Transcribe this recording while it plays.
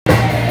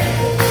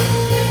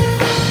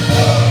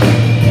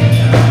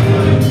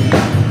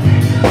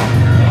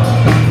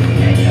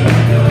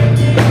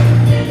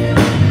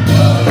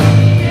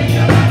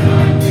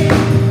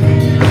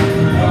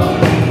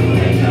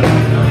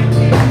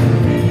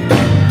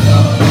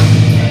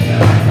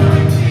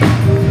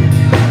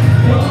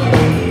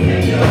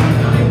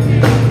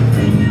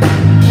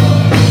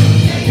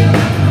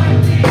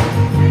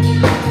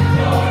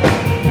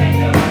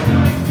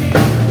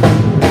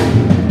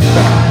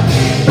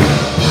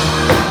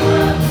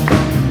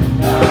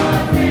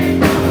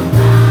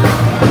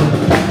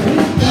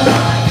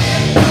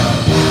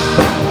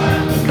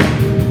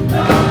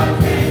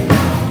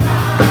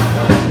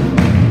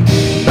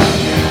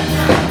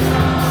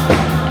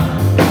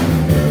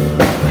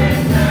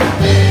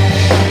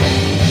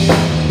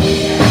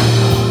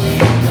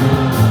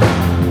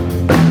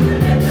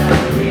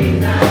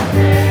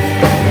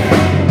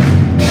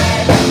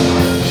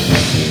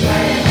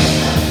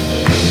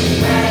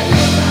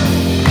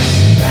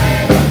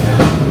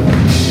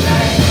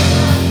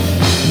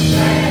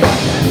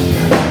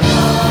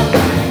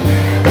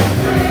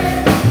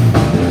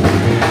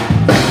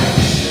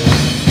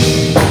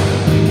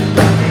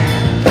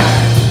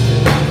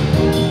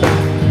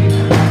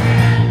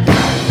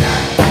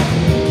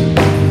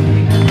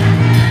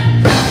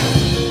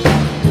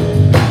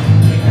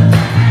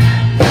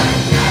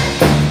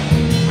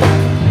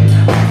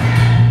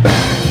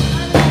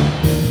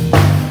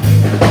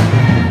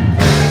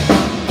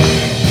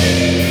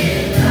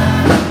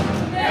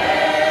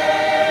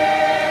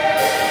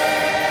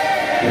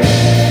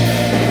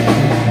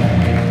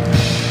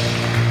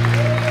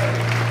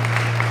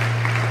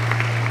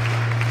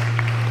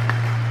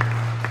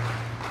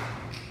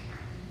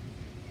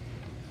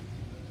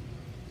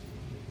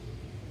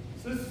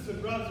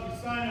brothers,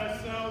 we sign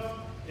ourselves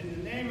in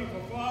the name of the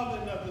Father,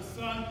 and of the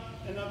Son,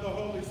 and of the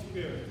Holy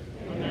Spirit.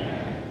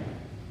 Amen.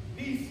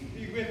 Peace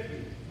be with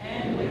you.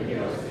 And with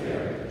your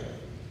spirit.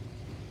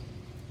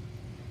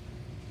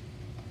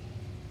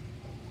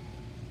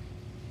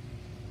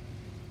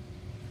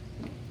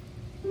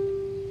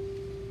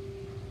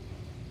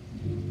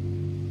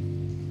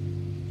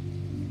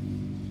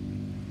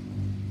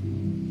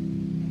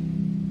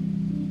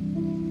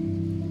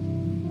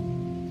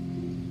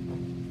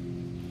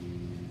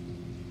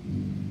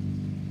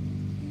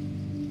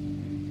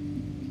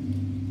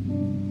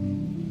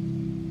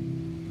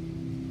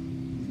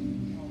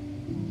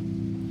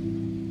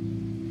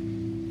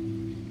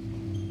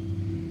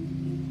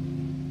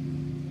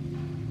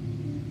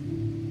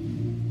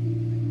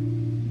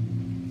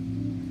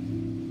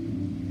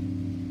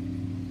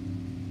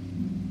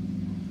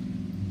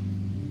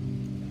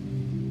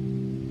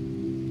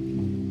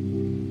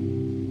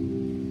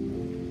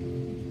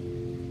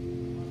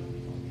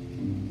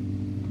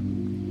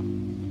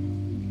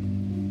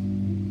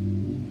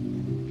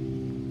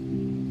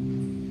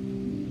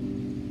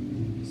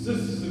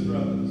 Sisters and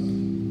brothers,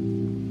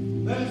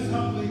 let us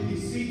humbly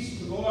beseech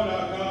the Lord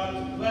our God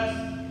to bless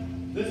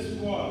this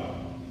water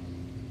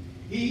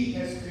He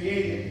has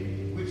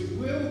created, which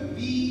will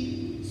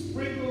be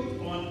sprinkled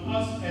on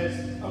us as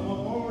a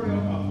memorial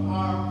of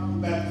our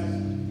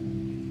baptism.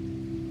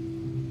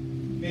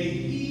 May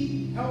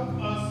He help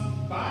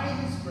us by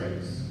His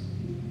grace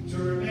to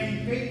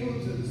remain faithful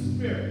to the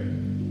Spirit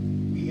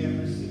we have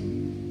received.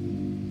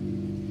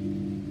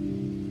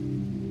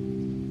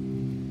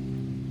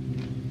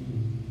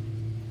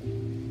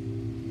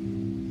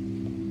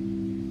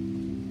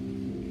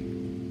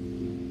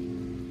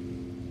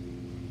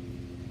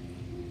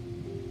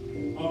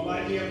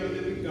 Almighty ever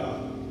living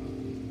God,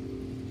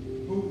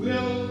 who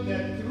willed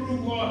that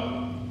through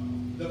water,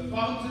 the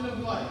fountain of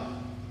life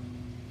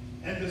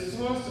and the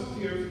source of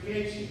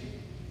purification,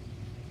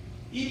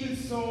 even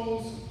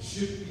souls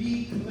should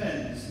be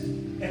cleansed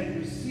and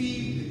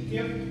receive the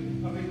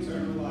gift of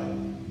eternal life.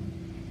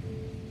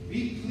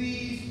 Be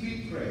pleased,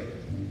 we pray,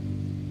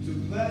 to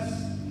bless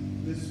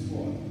this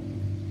water.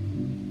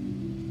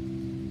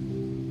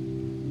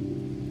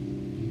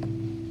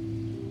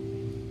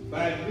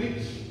 By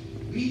which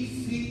we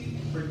seek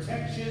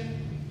protection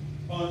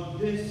on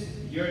this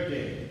your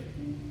day.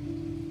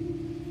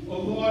 O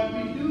Lord,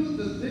 renew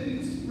the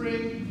living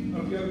spring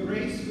of your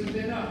grace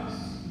within us,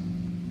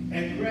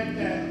 and grant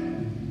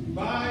that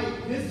by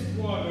this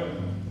water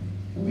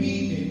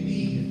we may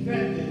be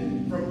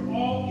defended from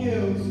all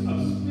ills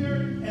of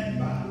spirit and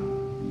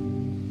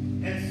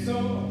body, and so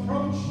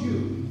approach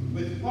you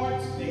with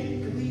hearts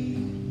made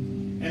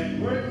clean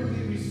and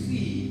worthily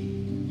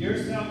receive your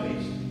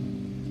salvation.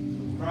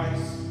 Through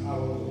Christ our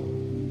Lord.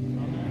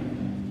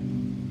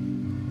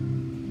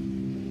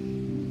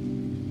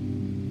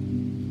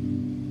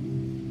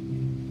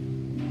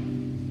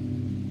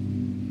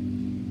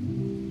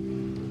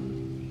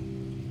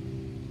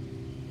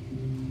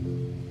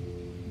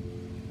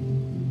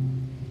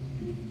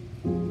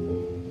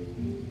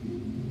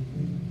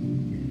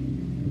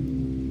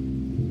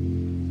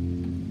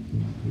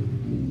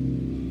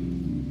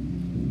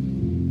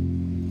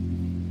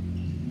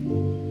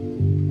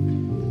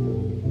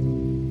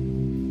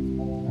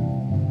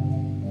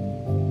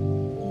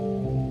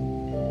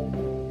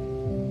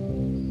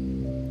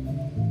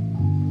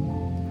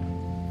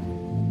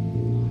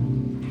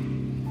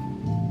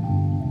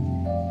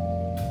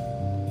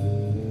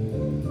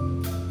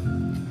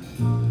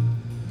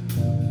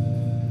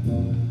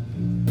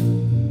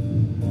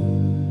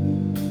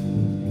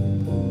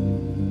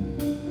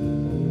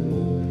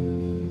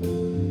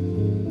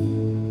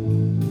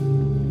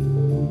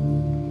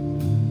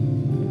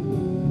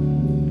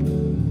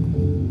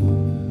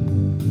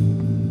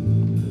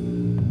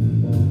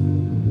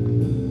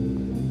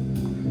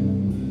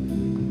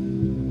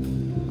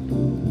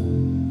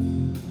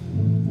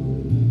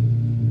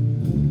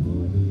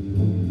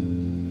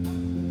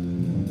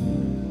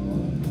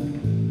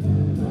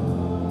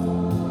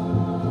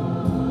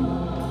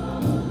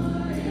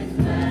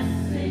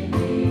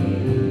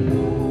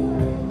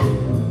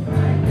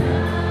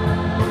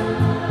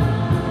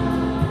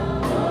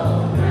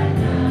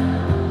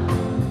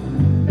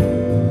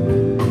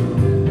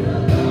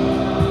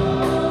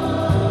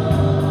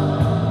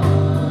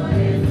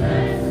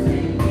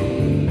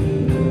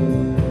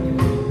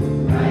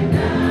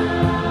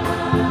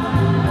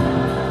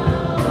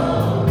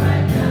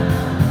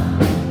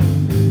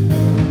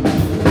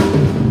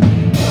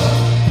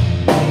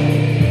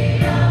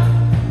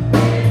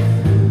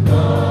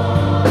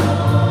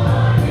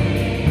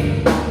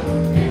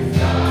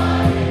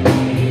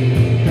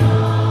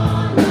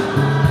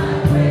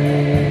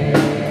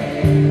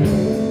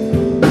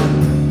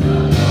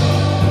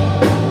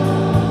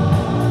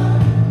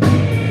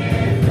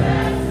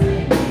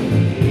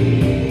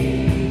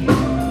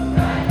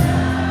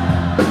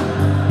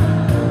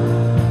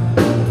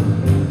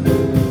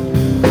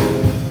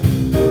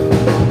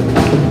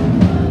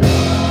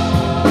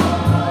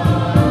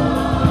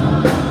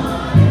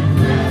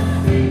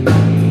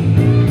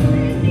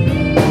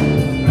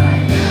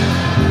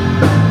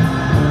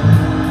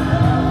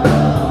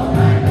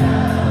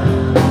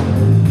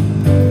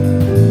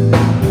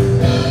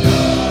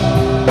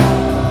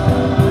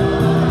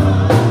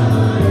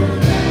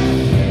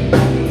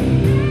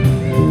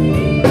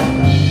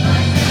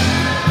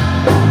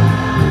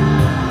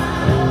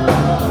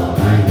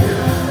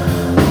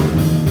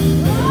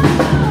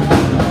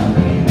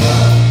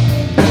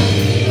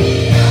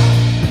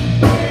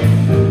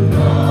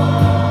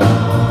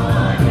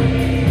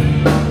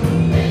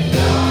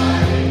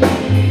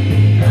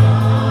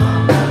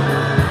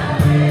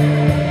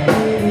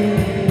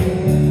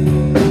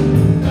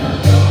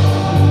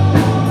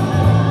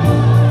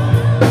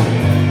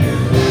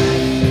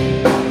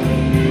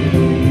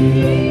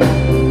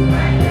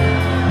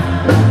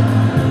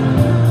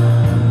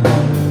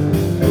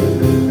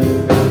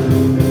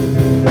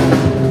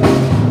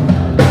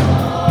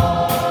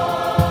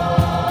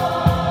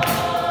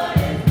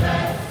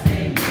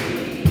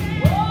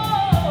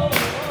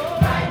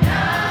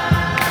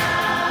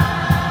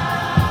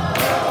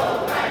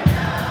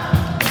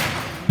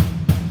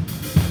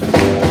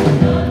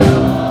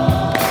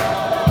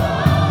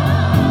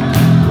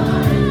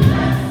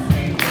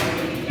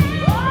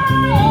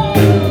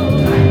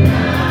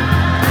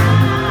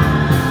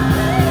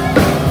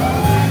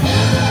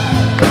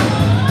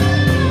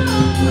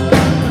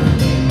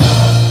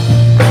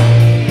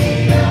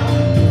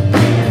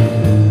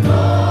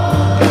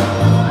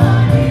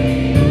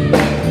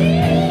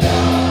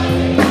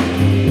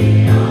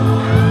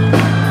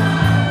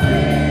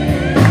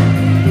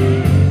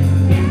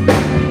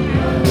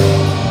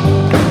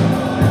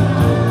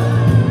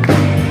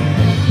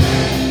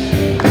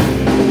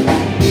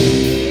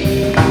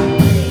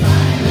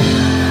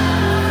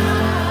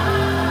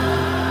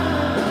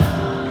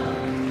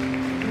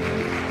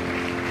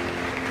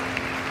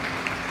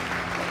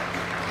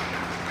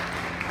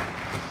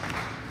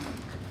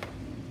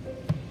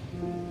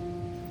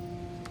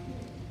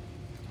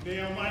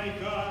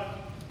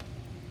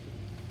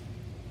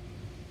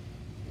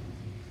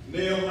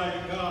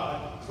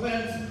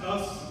 cleanse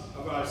us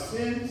of our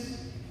sins,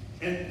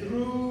 and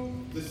through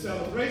the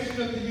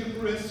celebration of the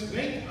Eucharist,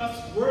 make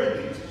us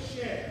worthy to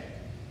share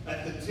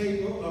at the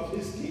table of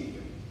his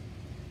kingdom,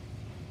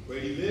 where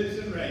he lives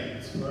and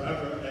reigns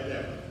forever and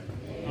ever.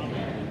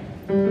 Amen.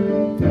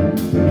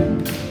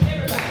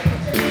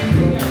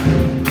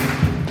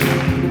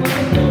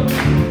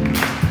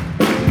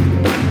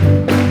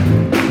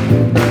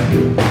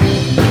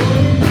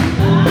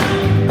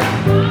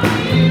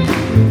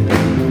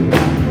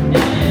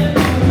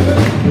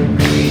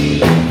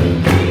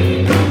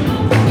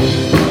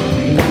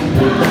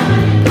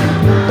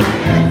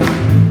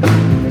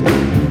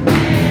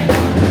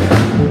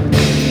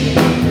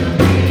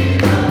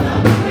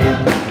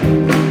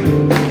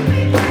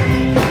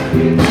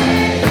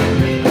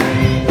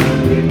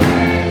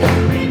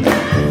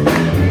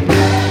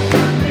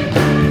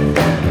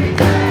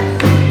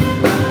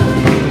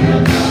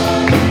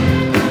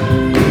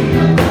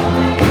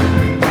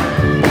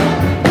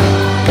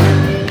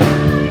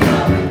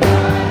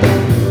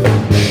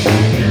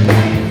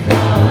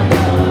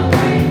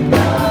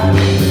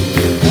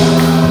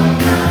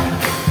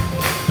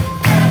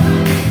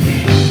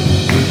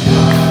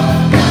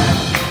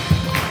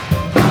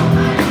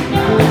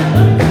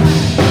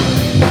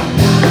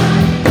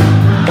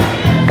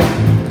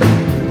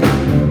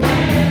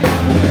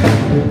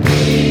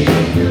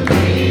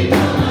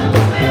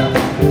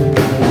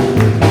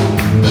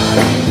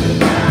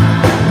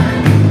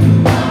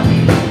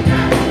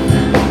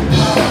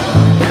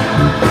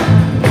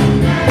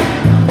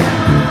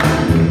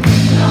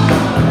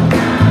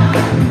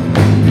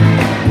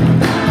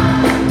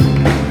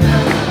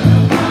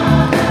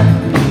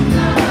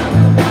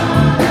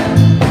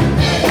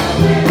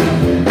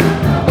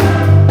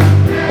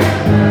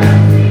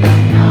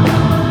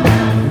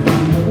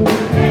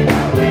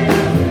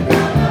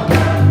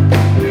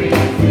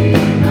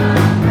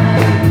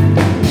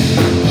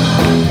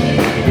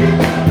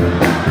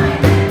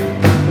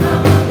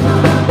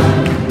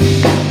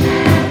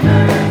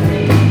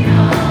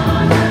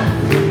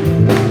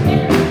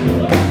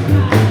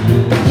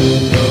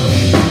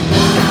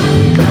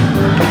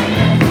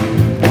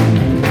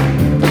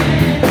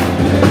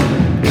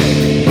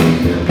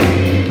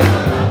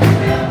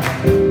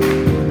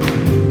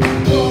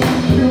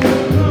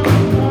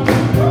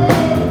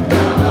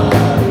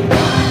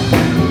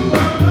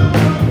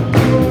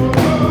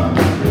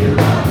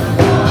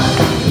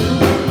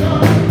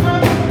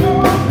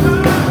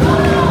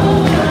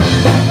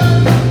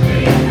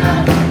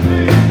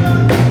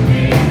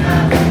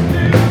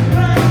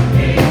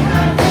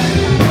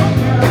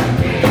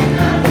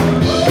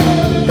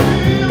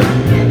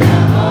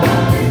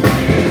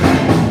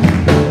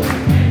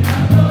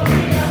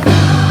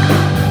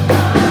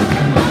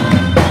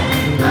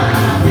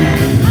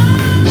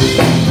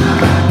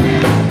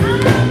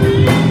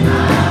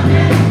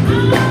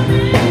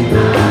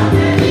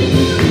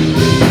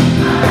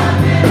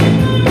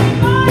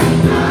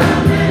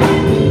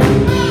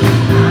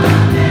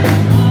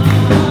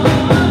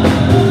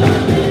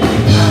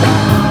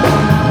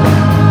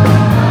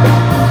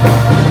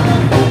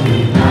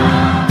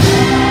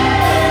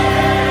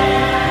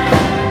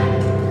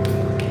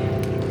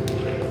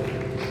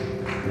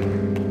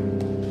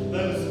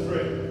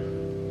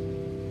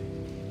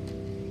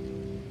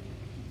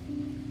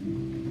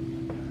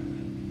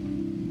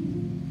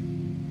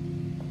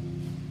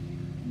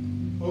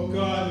 O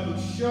God,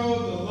 who show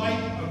the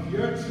light of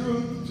your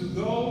truth to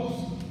those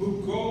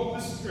who go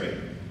astray,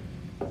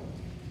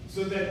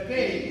 so that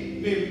they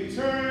may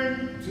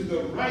return to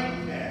the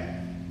right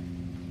path.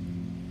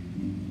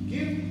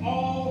 Give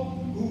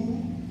all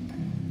who,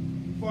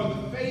 for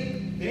the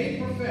faith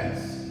they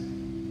profess,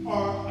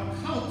 are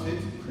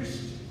accounted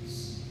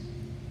Christians,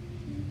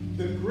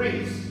 the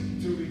grace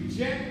to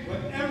reject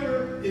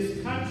whatever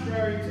is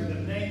contrary to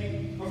the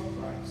name of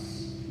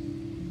Christ,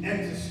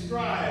 and to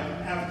strive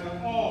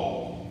after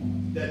all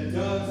that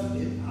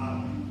does it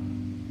honor.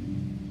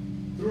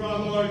 Through our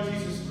Lord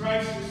Jesus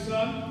Christ, your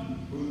Son,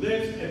 who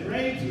lives and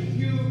reigns with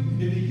you in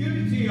the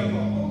unity of the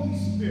Holy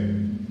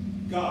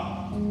Spirit,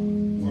 God,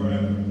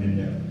 forever and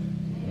ever.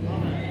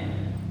 Amen.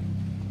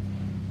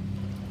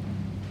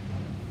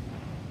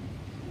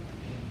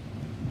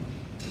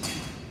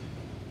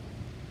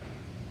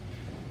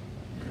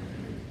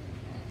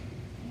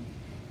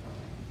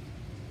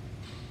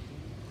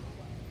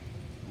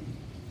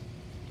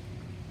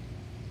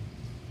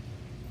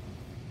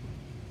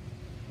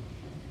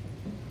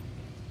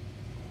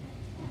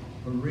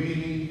 A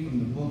reading from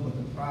the book of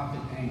the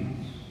prophet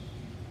Amos.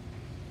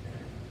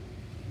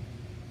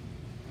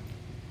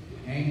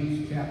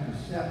 Amos chapter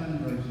 7,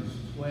 verses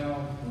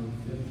 12 through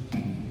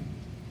 15.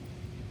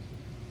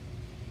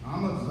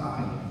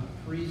 Amaziah,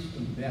 priest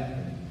of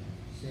Bethel,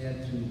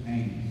 said to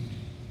Amos,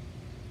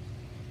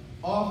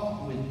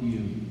 "Off with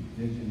you,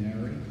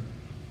 visionary.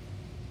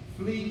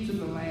 Flee to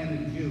the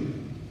land of Judah.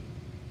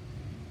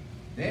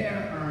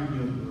 There earn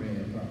your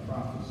bread by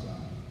prophesying.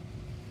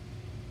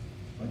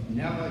 But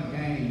never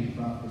again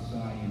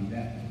prophesy in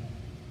Bethel,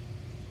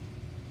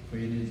 for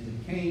it is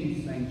the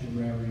king's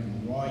sanctuary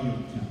and royal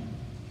temple.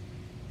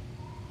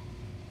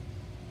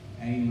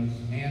 Amos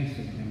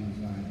answered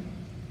Amaziah,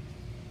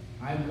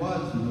 I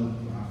was no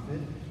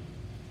prophet,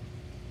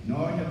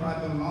 nor have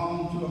I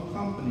belonged to a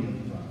company of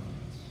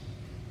prophets.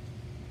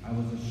 I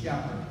was a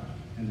shepherd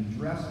and a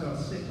dresser of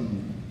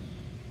sycamores.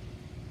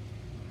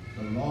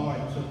 The Lord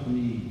took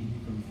me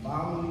from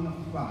following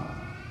a flock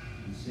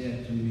and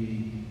said to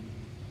me,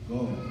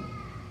 Go,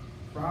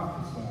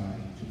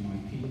 prophesy to my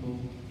people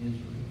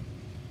Israel.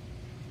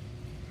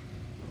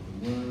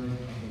 The word of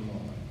the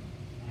Lord.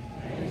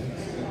 Praise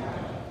to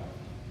God.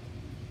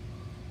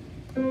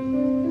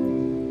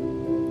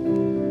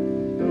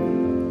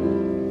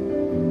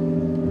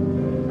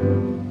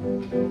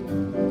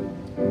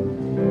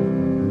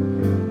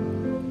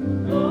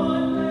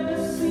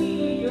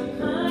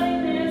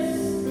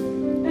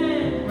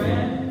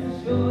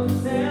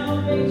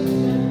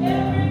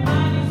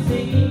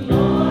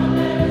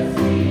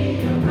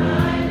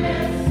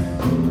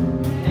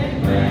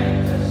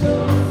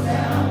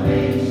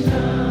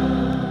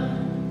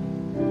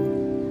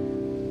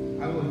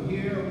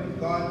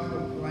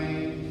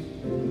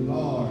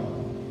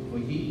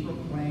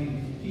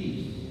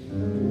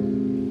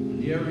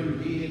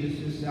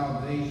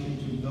 Salvation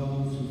to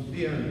those who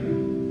fear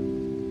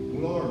you.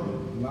 Glory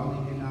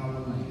dwelling in our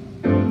land.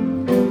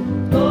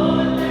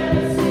 Lord, let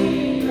us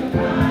see your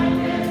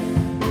kindness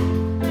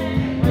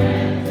and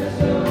grant us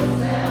your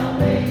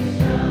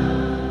salvation.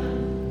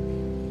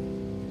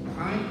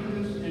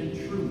 Kindness and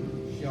truth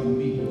shall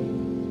meet you.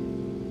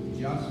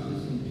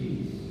 Justice and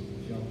peace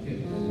shall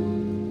kiss.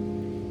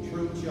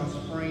 Truth shall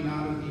spring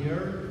out of the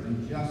earth, and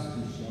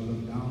justice shall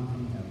look down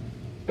from heaven.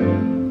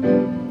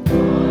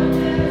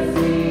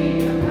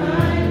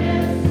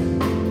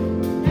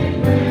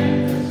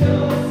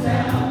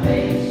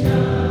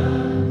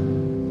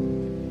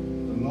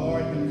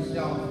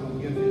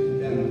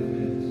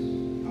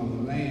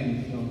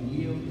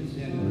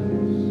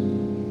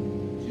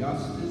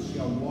 Justice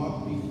shall walk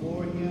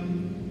before him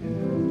and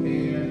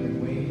prepare the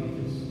way of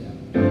his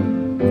steps.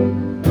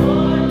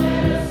 Lord,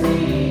 let us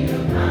see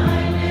your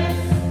kindness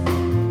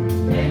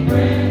and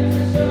grant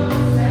us your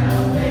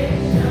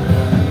salvation.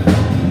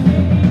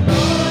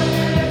 Lord,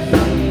 let us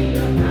see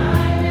your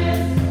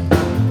kindness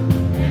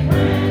and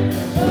grant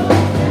us your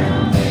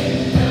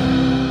salvation.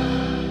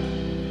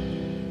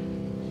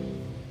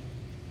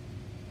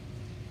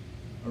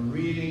 A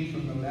reading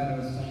from the letter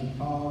of St.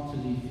 Paul to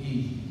the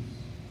Ephesians.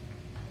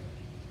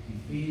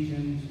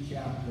 Ephesians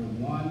chapter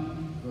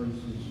 1,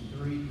 verses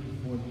 3 through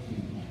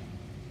 14.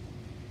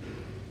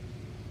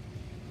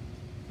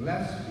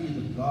 Blessed be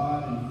the God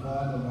and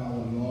Father of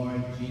our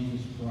Lord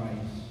Jesus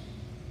Christ,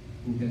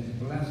 who has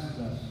blessed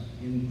us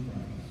in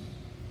Christ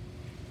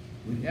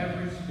with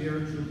every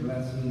spiritual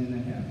blessing in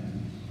the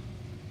heavens,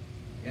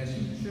 as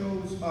he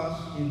chose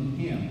us in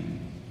him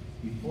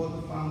before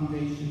the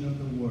foundation of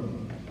the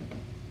world,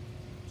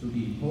 to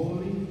be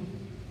holy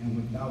and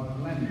without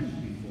blemish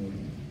before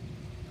him.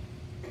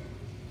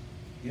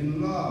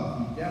 In love,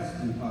 he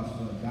destined us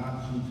for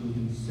adoption to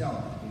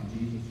himself in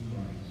Jesus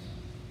Christ,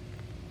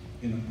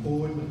 in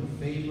accord with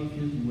the favor of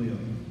his will,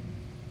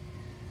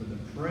 for the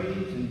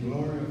praise and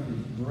glory of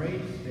his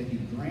grace that he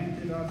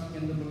granted us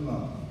in the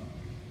beloved.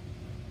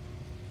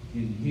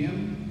 In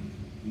him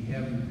we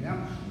have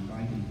redemption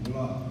by his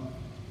blood,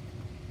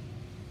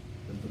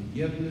 the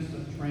forgiveness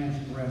of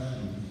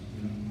transgressions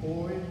in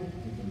accord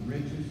with the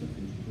riches of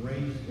his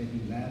grace that he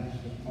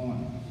lavished upon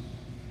us.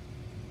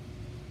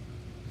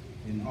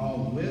 In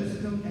all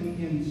wisdom and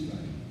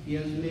insight, he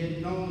has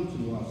made known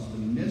to us the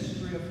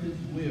mystery of his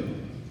will,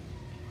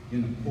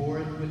 in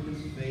accord with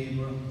his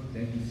favor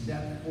that he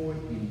set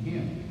forth in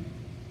him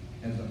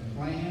as a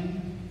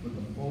plan for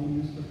the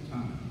fullness of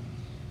times,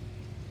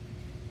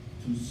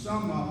 to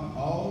sum up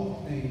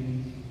all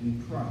things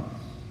in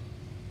Christ,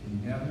 in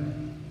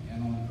heaven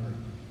and on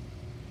earth.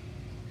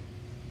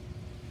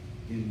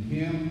 In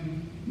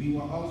him we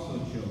were also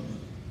chosen,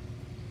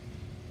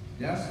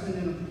 destined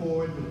in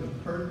accord with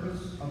the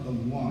purpose of the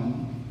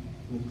one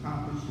who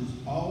accomplishes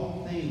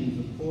all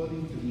things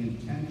according to the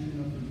intention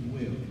of his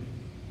will,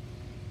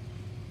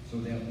 so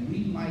that we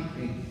might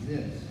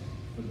exist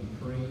for the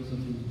praise of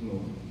his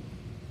glory.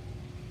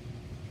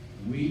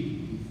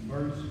 We who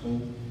first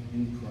hope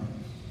in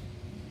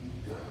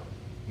Christ.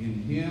 In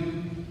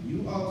him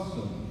you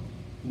also,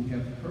 who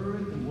have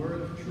heard the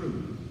word of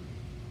truth,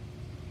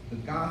 the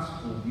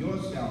gospel of your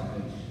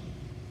salvation,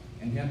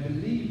 and have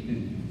believed in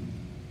him,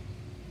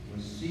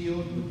 were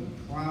sealed with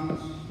the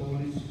promised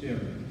Holy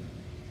Spirit,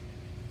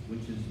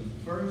 which is the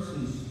first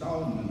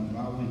installment of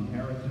our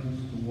inheritance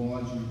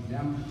towards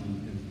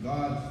redemption as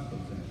God's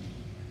possession,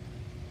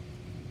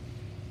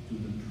 to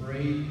the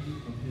praise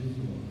of his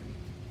glory.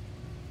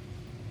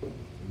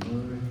 The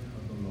word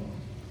of the Lord.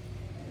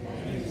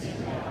 Praise to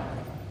God.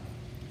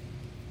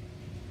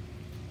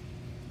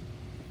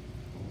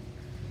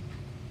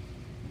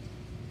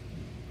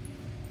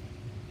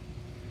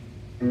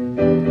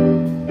 Amen.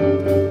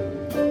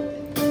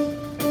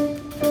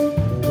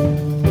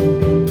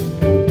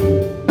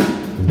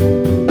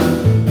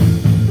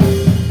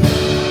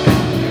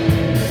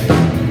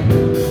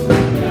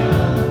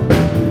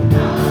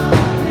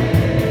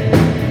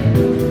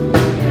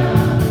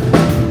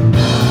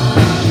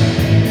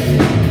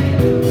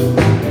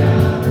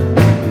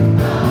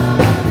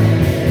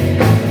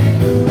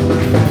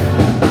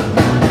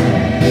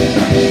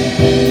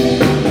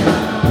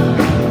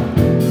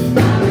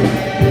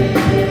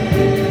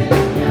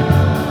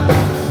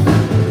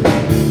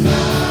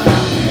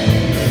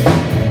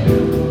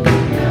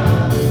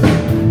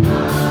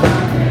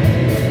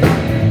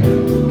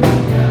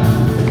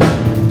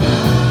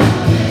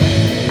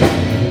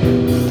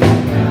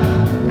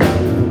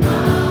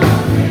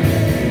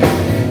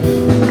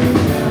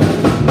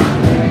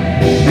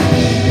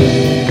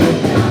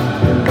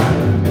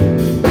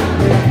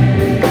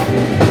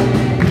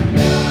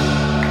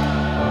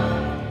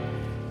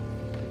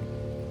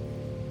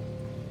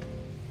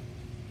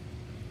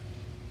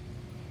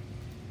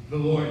 The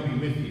Lord be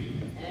with you.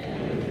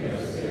 And with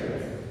your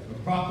spirit. A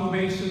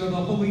proclamation of the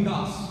Holy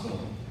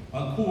Gospel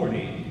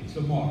according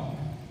to Mark.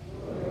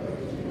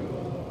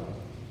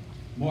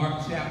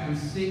 Mark chapter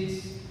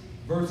 6,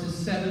 verses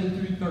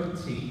 7 through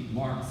 13.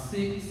 Mark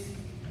 6,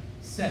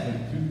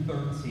 7 through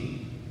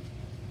 13.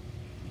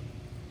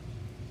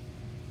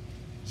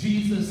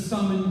 Jesus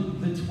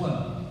summoned the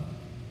 12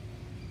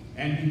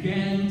 and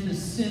began to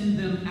send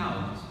them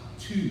out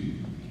 2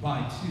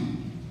 by 2,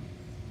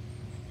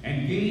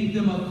 and gave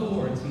them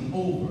authority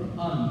over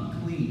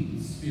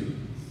unclean spirits.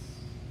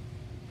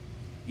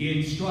 He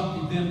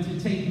instructed them to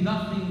take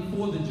nothing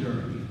for the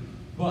journey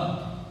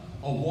but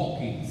a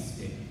walking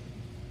stick,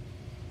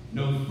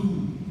 no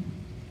food,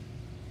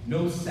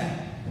 no sack,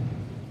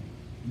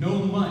 no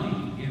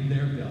money in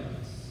their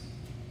belts.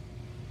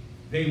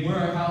 They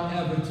were,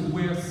 however, to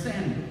wear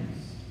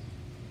sandals,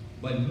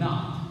 but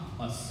not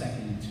a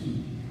second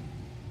tunic.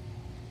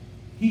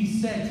 He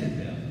said to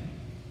them,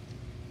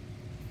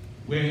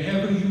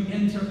 "Wherever you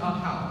enter a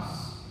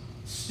house,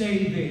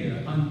 stay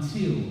there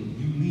until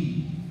you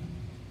leave.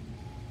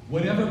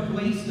 Whatever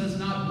place does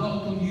not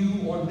welcome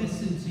you or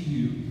listen to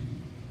you,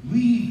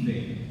 leave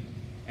there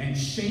and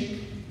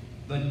shake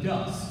the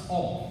dust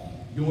off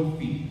your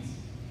feet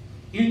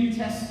in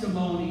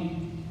testimony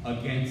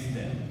against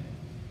them."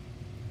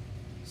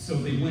 So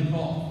they went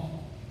off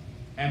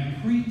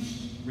and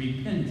preached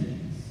repentance.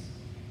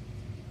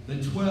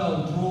 The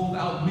 12 drove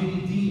out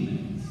many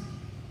demons,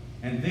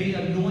 and they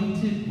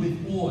anointed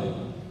with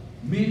oil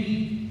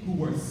many who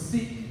were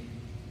sick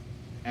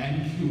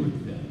and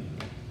cured them.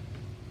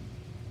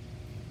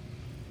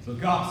 The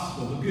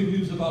gospel, the good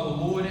news about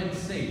the Lord and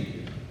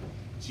Savior,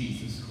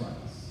 Jesus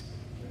Christ.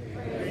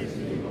 Praise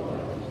you, Lord.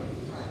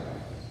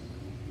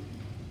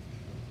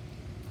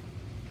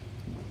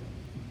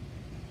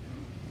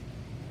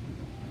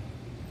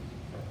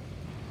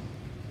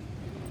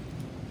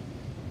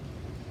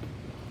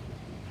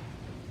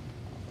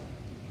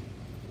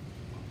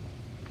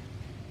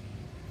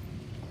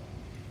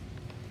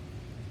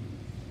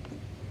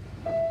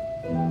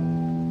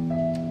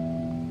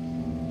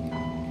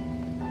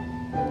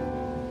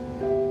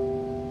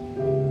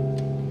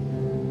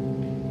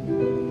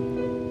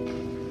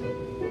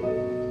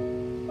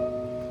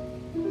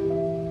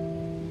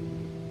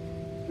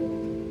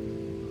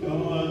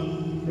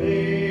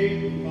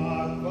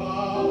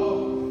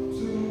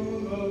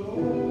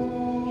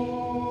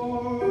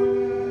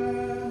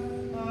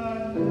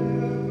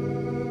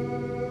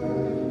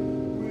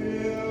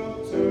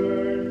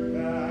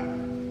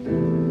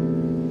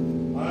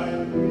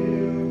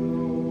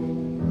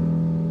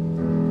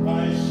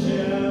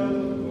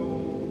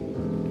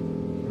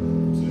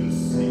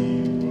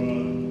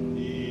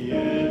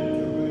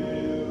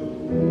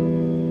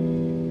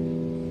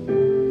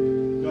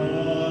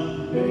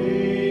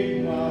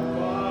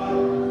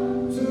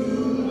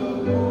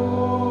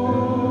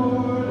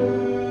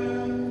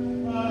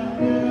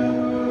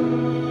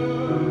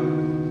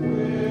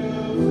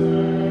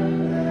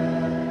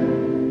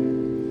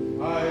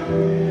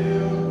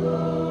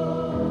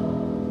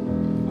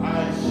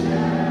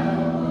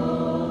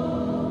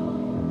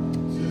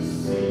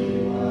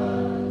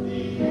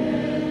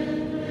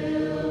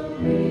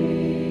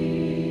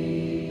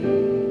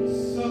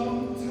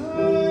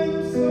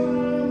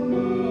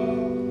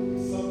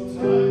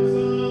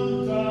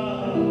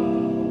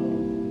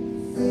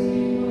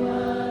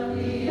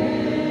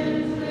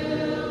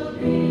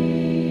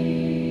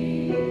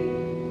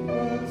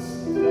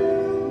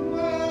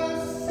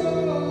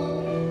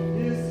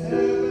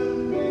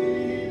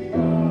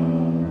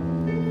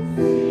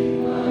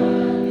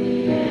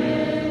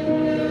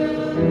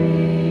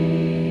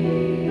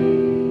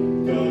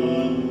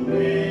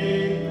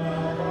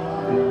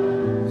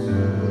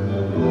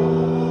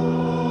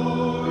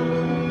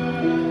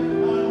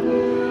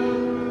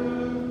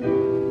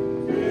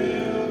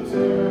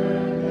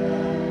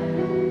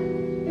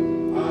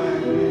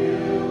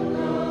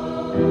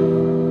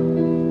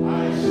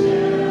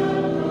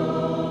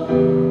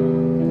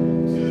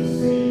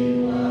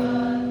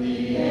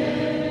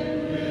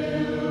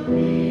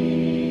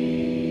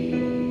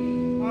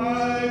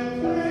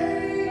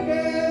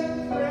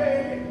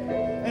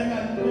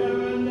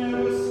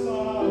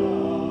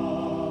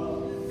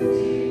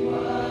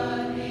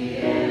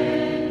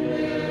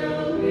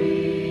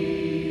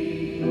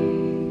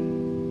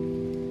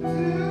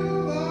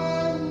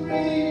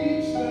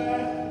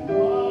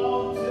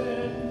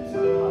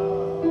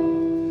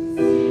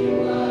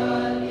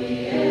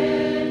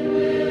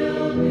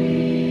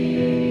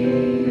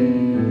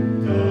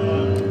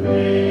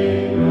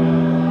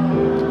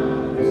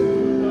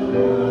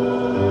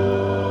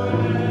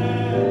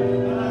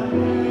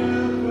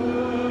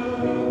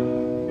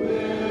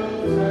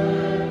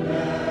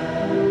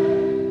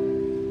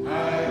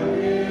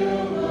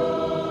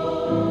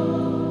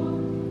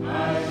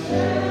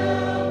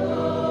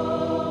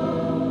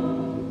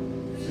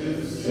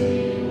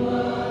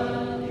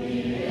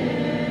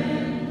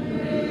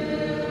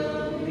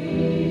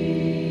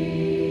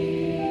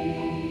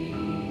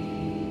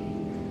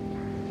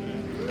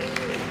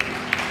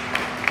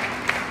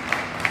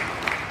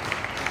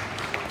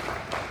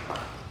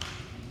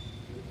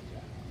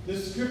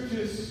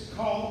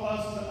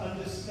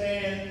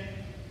 understand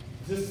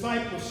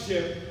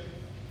discipleship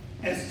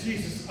as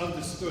Jesus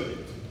understood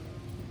it.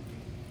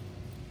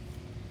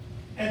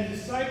 And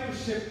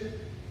discipleship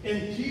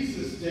in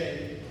Jesus'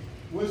 day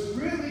was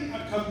really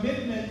a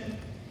commitment,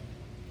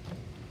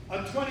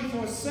 a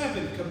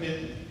 24/7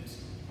 commitment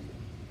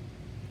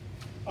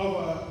of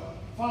a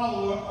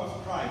follower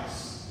of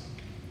Christ.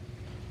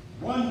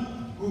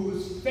 One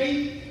whose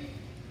faith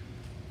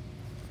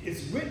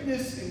is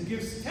witness and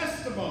gives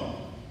testimony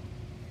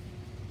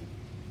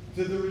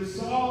to the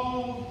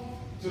resolve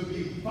to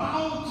be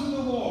bound to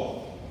the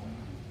Lord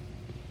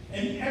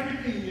in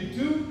everything you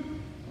do,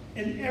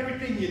 in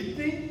everything you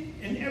think,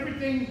 in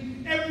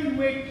every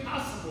way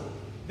possible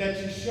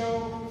that you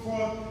show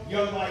forth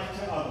your life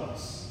to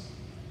others.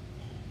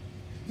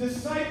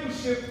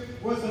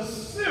 Discipleship was a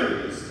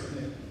serious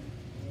commitment.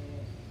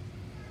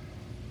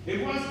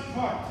 It wasn't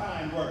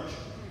part-time work,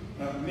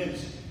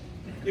 ministry.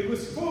 It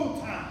was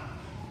full-time.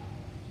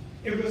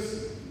 It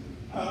was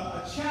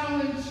a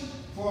challenge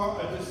for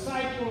a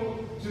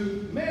disciple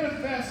to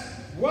manifest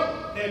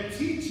what their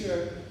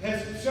teacher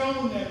has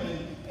shown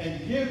them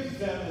and gives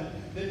them, and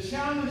the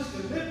challenge to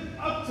live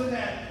up to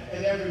that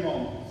at every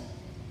moment.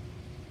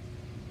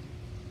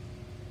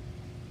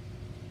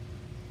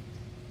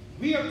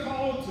 We are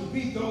called to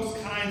be those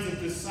kinds of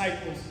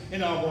disciples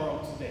in our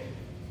world today.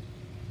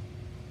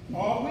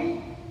 Are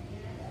we?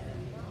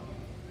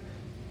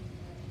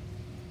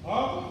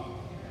 Are we?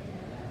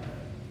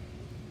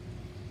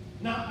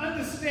 Now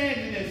understand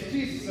it as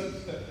Jesus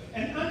understood.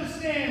 And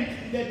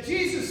understand that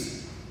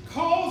Jesus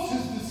calls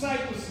his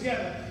disciples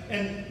together.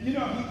 And, he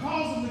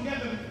calls them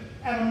together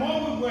at a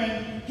moment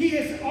when he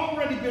has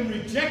already been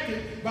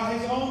rejected by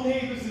his own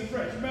neighbors and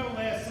friends. Remember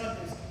last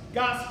Sunday's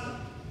gospel?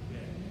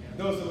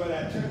 Those that were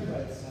at church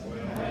last Sunday.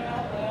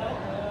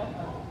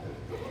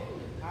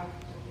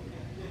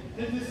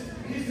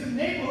 His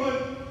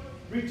neighborhood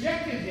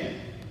rejected him.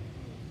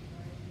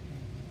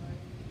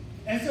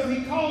 And so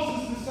he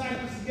calls his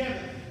disciples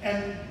together.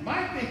 And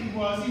my thinking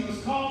was he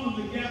was calling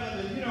them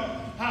together, and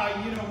how,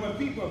 when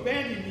people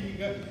abandon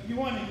you, you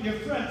want your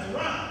friends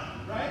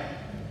around, right?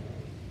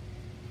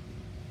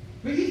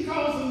 But he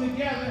calls them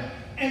together,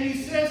 and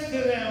he says to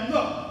them,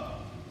 look,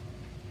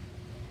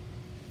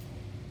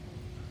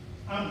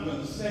 I'm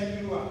going to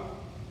send you out.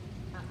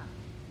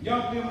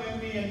 Y'all been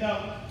with me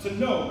enough to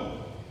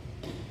know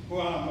who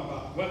I'm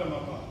about, what I'm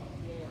about.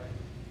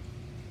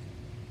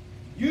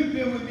 You've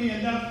been with me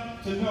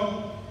enough to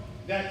know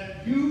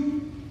that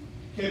you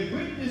can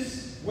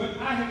witness what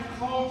I have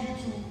called you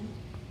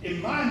to in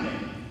my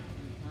name.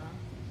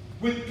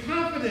 With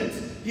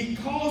confidence, he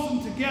calls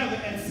them together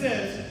and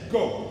says,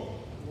 go.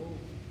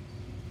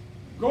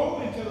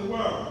 Go into the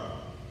world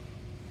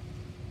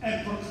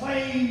and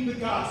proclaim the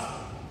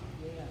gospel.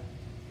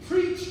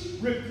 Preach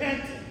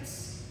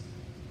repentance.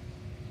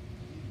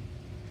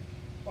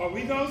 Are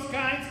we those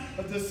kinds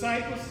of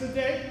disciples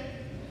today?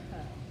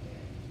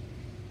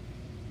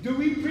 Do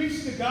we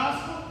preach the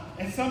gospel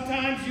and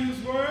sometimes use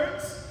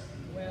words?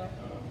 Well.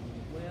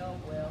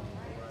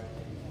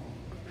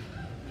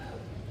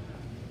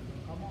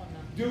 Come on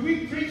now. Do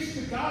we preach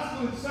the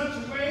gospel in such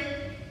a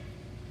way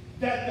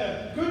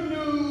that the good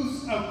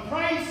news of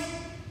Christ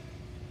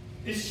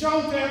is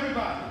shown to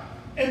everybody?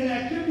 And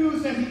that good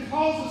news that he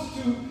calls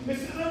us to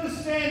is to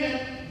understand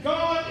that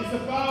God is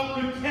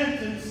about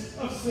repentance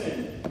of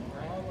sin.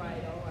 All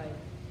right.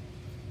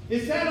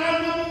 Is that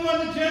our number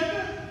one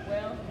agenda?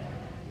 Well,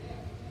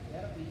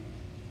 that'll be.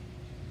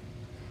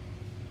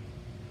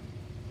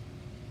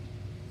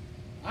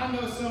 I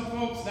know some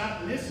folks,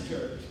 not in this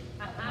church,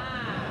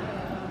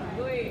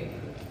 Go ahead.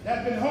 that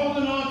have been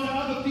holding on to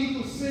other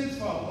people's sins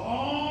for a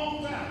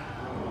long time.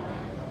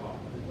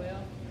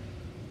 Well,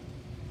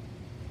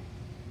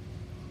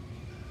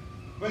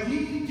 But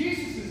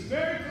Jesus is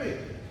very clear.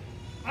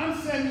 I'm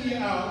sending you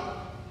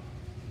out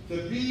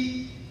to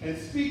be and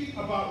speak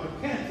about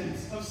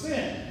repentance of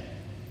sin.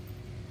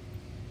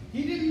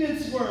 He didn't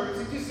mince words.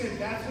 He just said,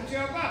 that's what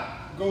you're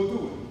about. Go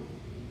do it.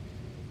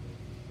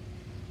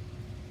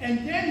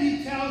 And then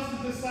he tells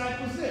the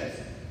disciples this.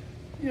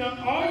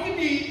 All you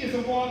need is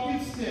a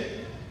walking stick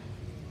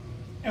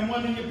and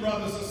one of your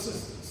brothers or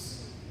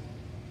sisters.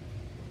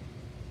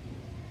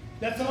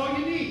 That's all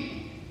you need.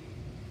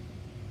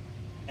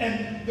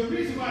 And the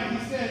reason why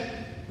he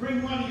said,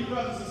 bring one of your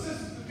brothers or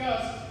sisters,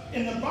 because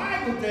in the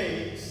Bible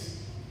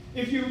days,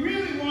 if you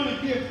really want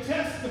to give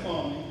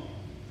testimony,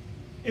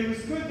 it was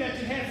good that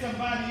you had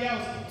somebody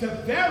else to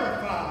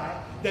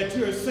verify that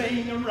you're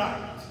saying it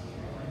right.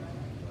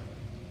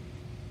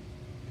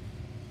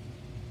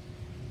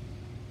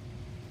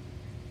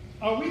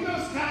 Are we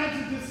those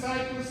kinds of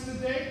disciples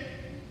today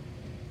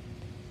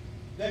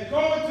that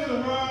go into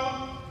the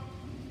world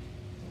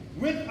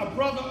with a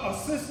brother or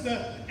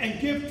sister and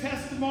give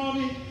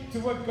testimony to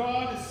what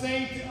God is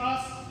saying to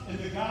us in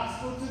the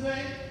gospel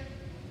today?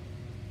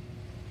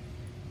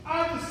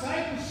 Our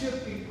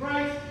discipleship in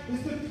Christ is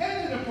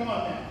dependent upon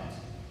that.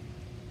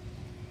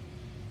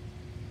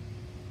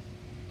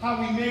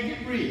 How we make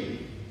it real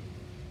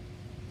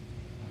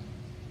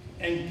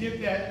and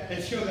give that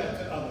and show that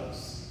to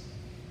others.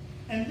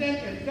 And then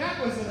if that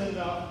wasn't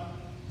enough,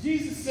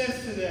 Jesus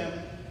says to them,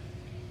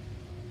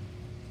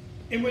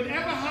 in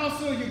whatever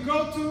household you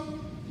go to,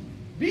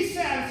 be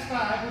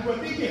satisfied with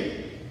what they give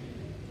you.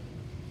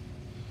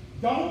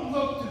 Don't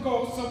look to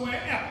go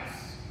somewhere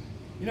else.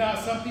 You know how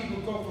some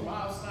people go from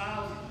house to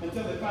house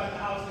until they find the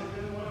house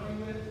they really want to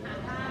be with?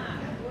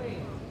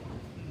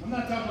 I'm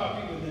not talking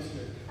about people in this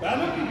church, but I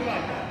know people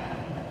like that.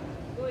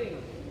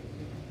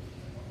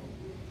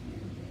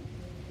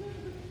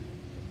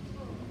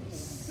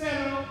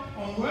 Settle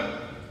on what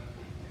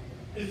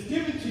is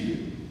given to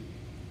you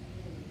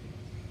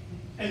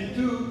and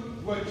do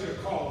what you're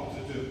called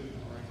to do.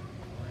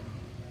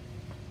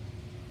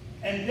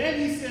 And then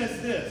he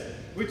says this,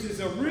 which is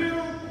a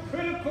real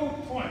critical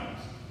point.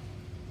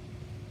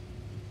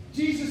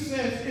 Jesus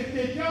says, if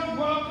they don't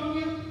welcome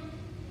you,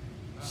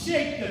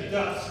 shake the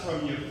dust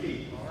from your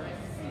feet.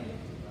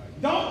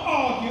 Don't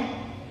argue.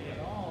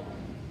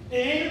 It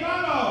ain't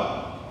about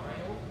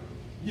arguing.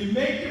 You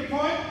make your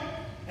point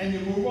and you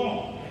move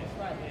on.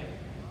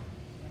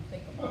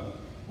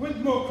 What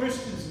more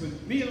Christians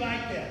would be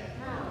like that?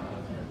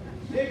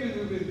 Maybe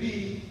we would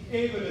be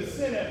able to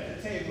sit at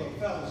the table of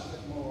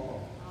fellowship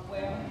more often.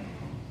 Well,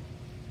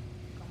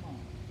 come on.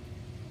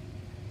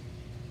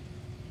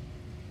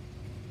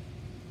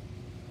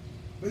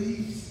 But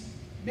he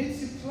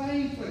makes it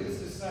plain for his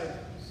disciples.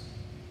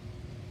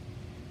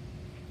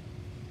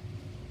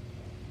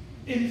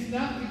 It is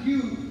not for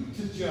you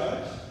to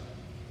judge.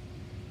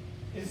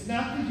 It's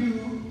not for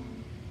you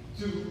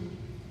to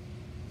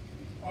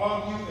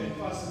argue and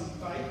fuss and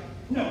fight.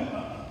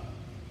 No,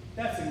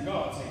 that's in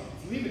God's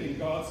hands. Leave it in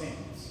God's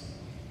hands.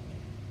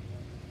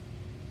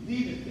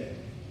 Leave it there.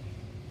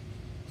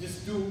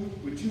 Just do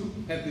what you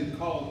have been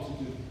called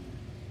to do.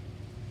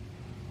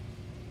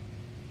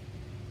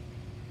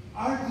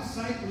 Our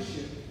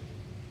discipleship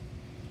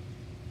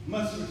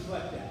must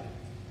reflect that.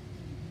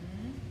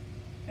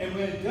 And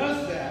when it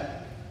does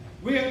that,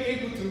 we are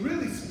able to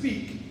really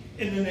speak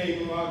in the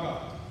name of our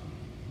God.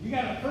 You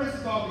got to first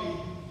of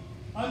all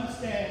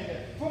understand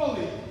that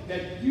fully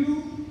that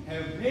you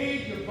have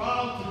made your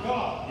vow to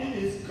God. It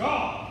is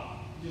God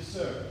you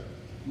serve,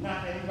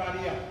 not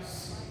anybody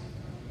else.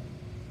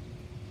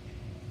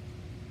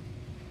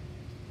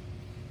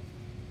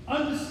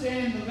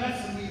 Understand the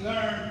lesson we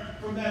learned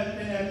from that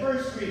in that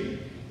first reading.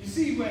 You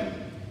see, when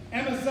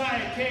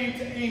Amaziah came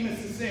to Amos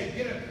and said,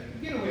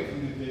 get away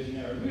from the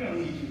visionary. We don't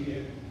need you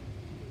here.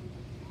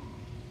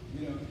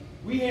 You know,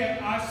 we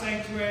have our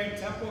sanctuary and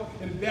temple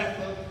in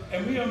Bethel,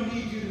 and we don't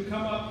need you to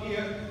come up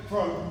here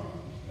from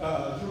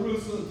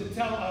Jerusalem to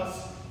tell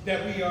us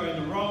that we are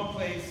in the wrong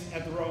place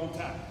at the wrong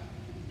time.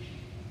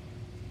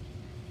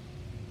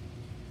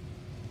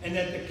 And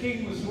that the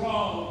king was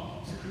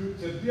wrong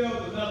to build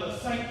another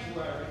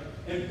sanctuary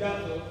in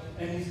Bethel,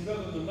 and he's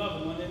building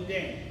another one in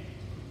Dan.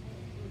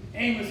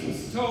 Amos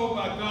was told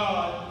by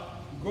God,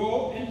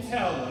 go and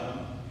tell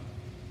them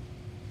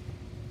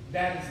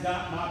that is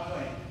not my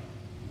plan.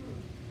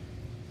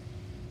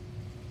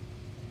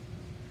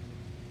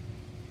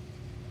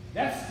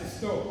 That's the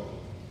story.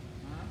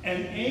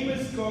 And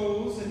Amos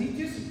goes, and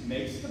he just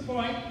makes the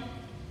point.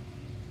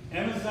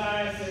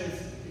 Amaziah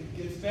says,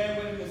 gets bad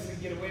with him and says,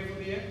 get away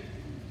from here.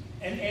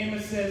 And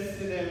Amos says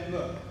to them,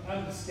 look,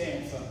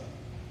 understand something.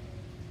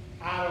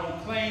 I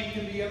don't claim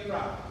to be a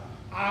prophet.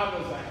 I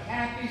was a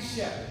happy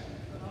shepherd,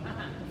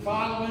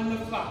 following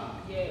the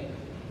flock,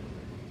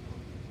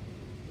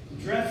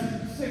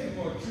 dressing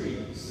sycamore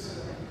trees.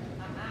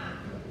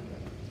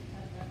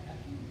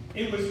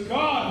 It was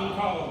God who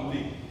called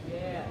me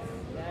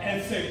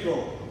and said,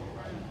 go.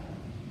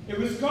 It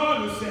was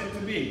God who said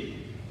to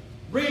me,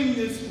 bring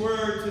this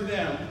word to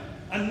them.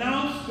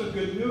 Announce the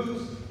good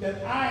news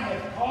that I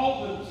have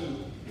called them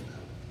to.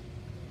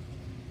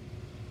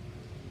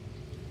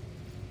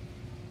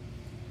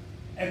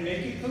 And make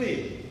it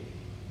clear.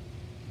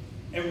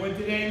 And what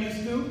did Amos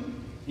do?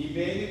 He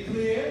made it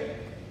clear.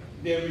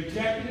 They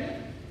rejected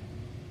it.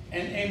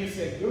 And Amos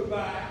said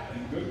goodbye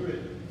and good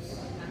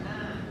riddance.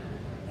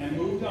 And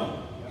moved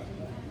on.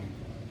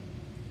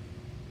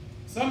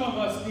 Some of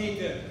us need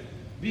to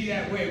be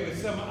that way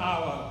with some of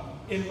our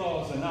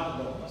in-laws and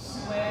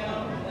outlaws.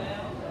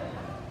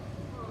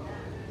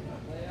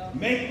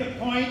 Make the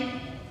point,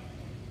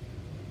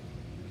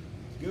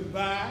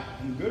 goodbye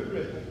and good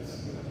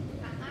riddance.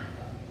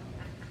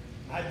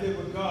 I did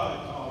what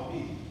God called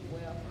me.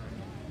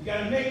 You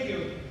got to make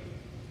your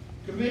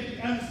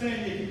commitment,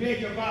 understand that you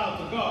made your vow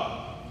to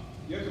God.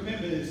 Your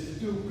commitment is to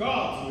do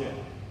God's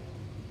will.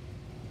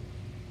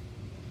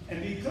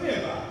 And be clear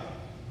about it.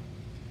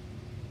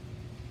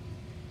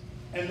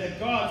 And let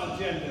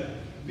God's agenda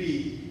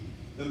be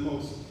the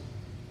most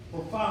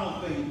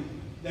profound thing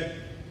that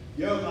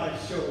your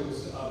life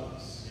shows to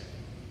others.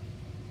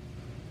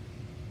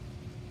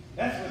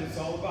 That's what it's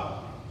all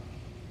about.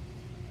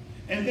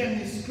 And then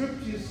the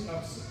scriptures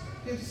are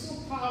so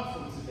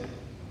powerful today.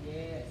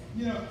 Yes.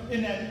 You know,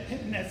 in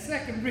that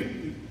second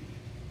reading,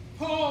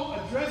 Paul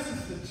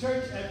addresses the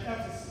church at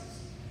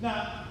Ephesus.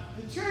 Now,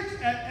 the church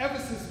at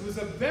Ephesus was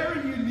a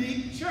very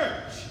unique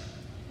church.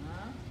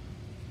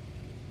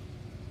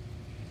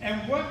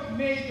 And what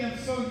made them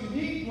so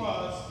unique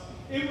was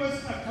it was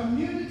a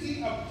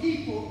community of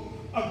people,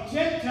 of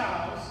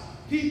Gentiles,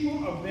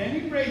 people of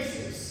many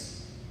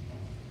races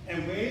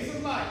and ways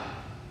of life,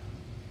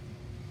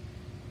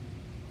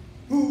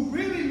 who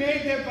really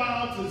made their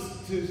vow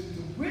to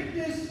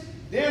witness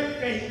their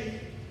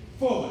faith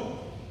fully.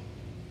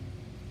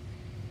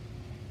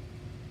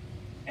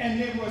 And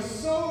they were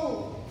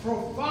so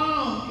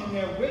profound in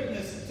their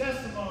witness and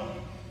testimony,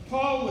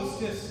 Paul was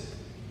just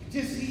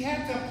he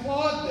had to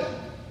applaud them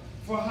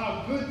for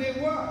how good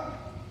they were.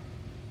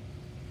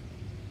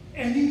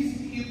 And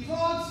he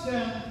applauds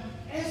them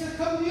as a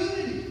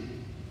community.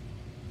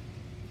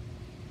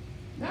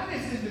 Not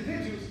as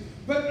individuals,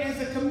 but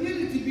as a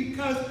community,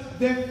 because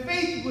their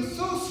faith was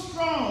so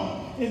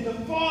strong in the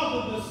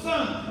Father, the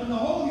Son, and the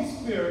Holy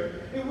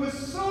Spirit. It was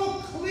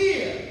so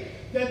clear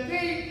that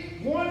they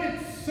wanted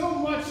so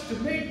much to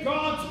make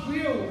God's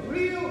will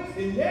real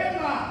in their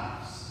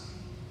lives.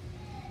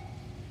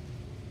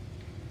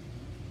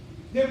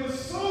 They were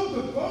so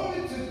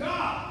devoted to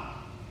God.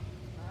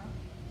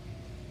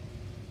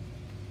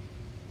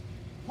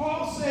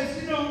 Paul says,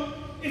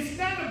 it's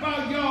not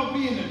about y'all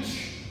being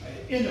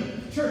in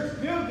a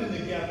church building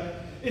together.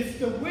 It's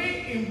the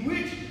way in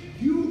which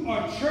you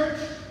are church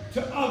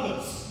to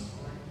others,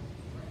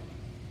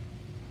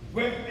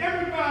 where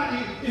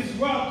everybody is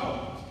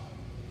welcomed,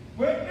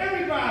 where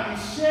everybody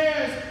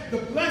shares the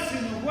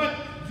blessing of what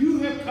you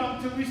have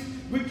come to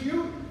receive, which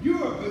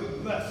you are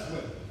blessed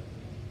with.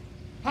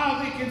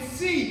 How they can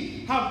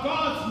see how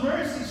God's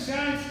mercy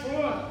shines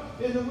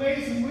forth in the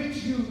ways in which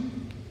you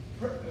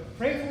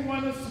pray for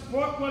one another,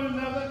 support one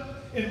another,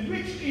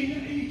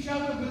 enriching each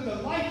other with the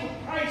life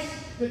of Christ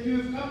that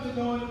you have come to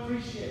know and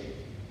appreciate.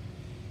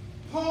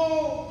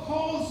 Paul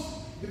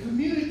calls the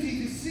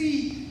community to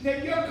see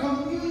that your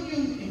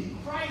communion in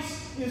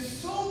Christ is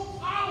so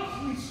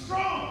powerfully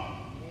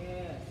strong.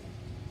 Yes.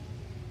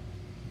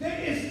 There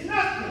is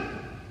nothing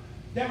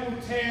that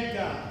will tear it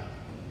down.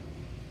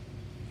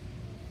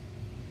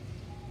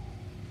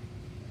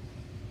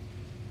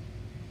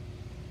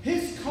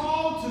 His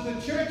call to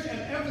the church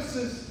at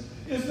Ephesus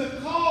is the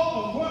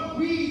call of what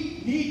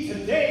we need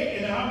today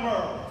in our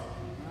world.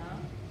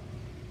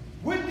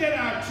 Would that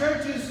our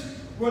churches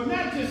were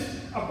not just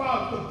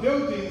about the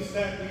buildings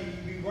that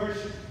we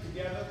worship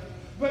together,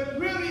 but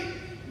really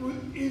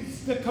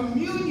it's the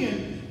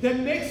communion that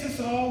makes us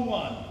all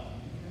one.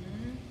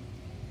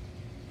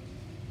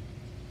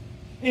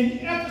 In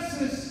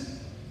Ephesus,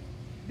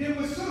 they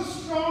were so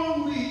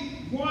strongly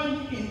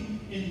one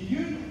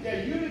in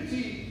their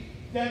unity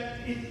that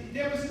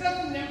there was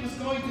nothing that was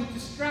going to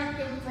distract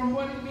them from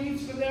what it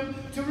means for them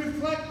to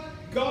reflect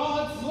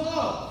God's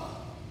love,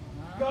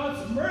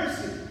 God's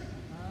mercy,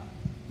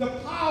 the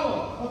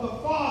power of the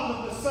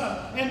Father, the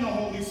Son, and the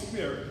Holy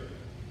Spirit.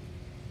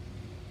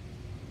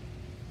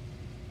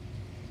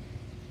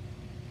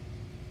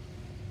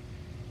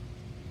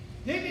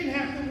 They didn't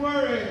have to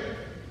worry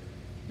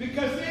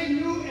because they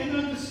knew and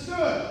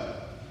understood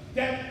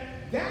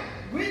that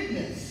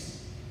witness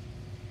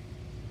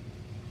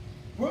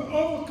will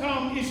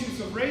overcome issues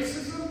of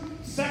racism,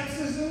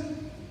 sexism,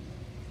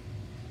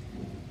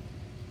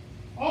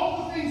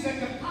 all the things that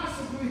could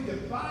possibly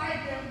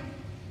divide them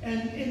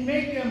and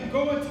make them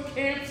go into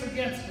camps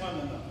against one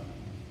another.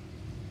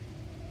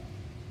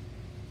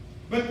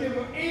 But they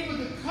were able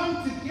to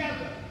come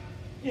together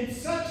in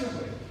such a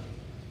way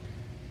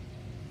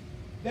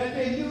that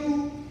they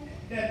knew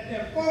that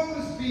their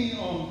focus being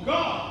on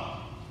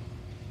God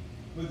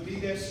would be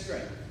their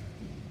strength.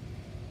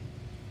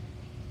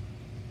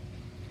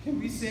 Can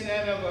we say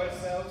that of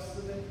ourselves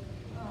today?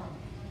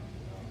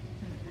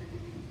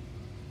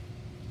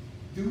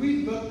 Do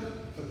we look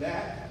for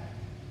that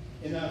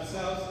in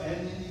ourselves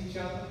and in each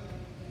other?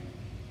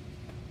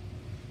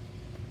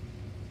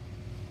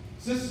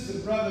 Sisters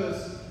and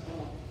brothers,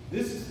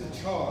 this is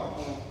the charge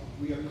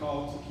we are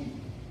called to keep.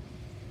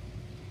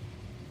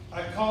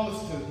 I call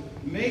us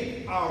to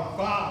make our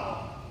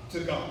vow to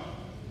God.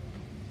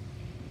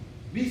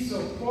 Be so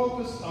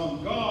focused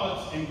on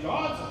God's and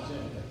God's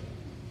agenda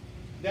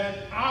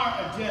that our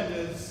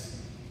agendas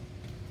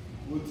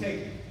will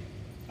take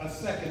a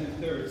second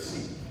and third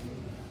seat.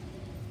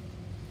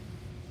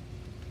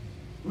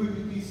 We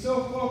would be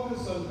so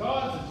focused on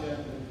God's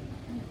agenda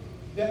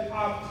that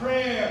our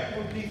prayer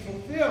will be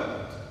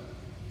fulfilled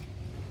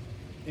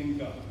in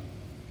God.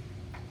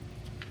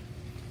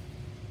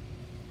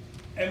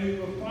 And we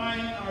will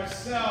find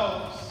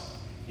ourselves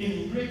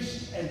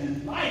enriched and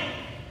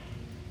enlightened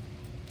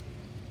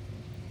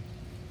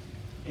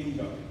in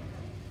God.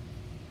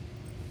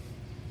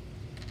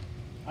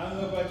 I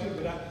don't know about you,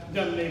 but I've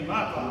done made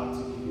my vow to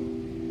you.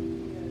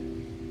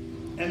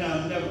 And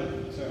I'll never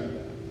return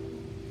back.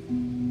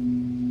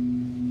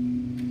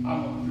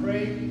 I'm going to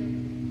pray.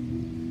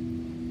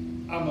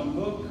 I'm going to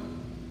look.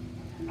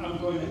 I'm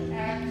going to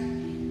act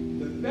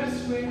the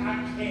best way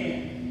I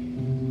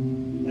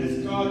can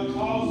as God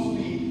calls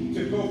me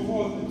to go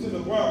forth into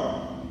the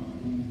world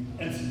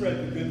and spread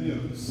the good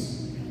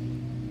news.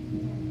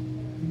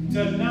 To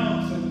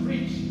announce and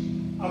preach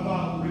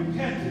about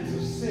repentance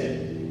of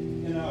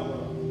sin in our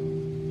world.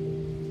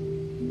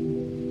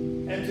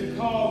 and to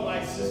call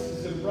my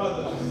sisters and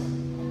brothers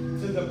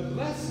to the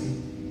blessing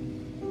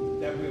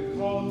that we're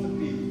called to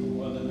be for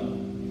one another.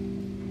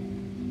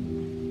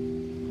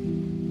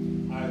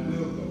 I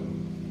will go.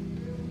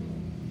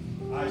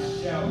 I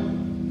shall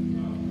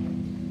go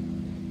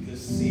to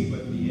see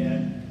what the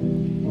end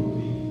will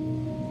be.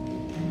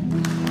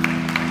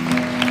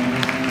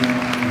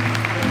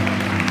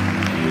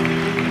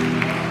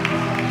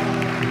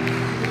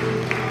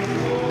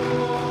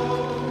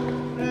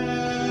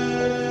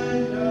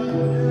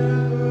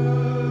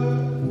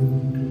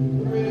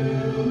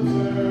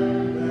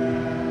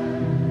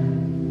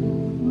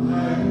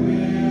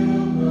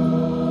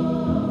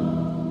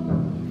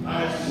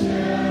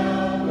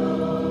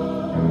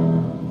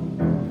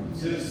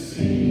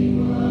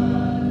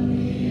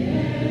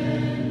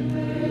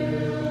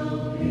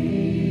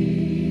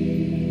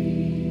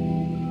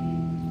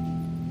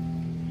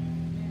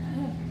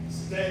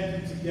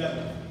 Standing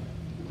together,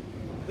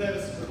 let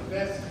us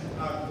profess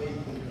our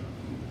faith in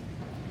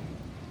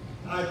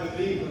God. I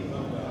believe in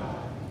one God,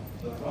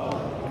 the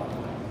Father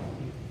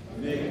Almighty,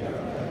 maker of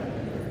heaven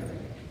and earth,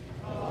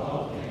 of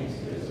all things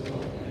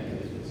visible and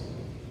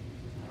invisible.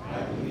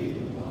 I believe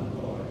in one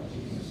Lord,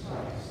 Jesus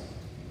Christ,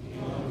 the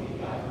only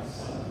begotten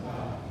Son of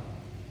God,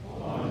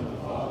 born of the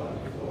Father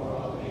before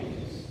all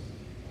ages,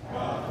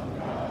 God from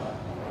God,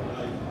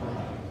 light from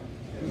light,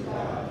 true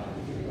God and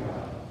true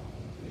God,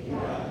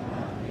 begotten,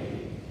 not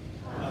made,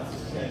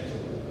 consubstantial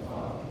with the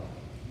Father.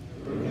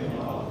 Through him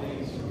all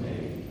things were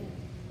made.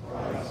 For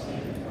our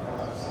sin and for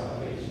our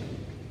salvation,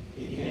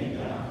 he came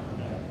down from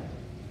heaven.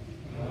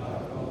 God,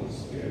 the Holy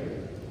Spirit,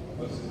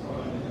 was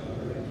anointed of the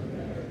Virgin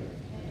Mary,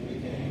 and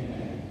became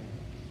man.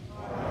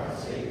 For our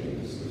sake, he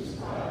was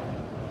crucified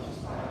under Pontius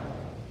Pilate.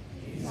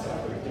 He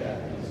suffered death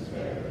and was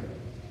buried,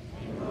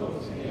 and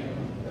rose again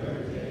on the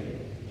third day,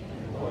 in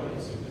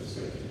accordance with the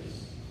Scriptures.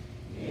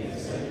 He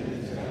ascended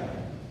into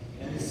heaven,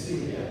 and is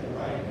seated at the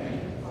right hand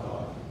of the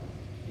Father.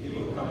 He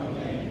will come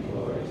again in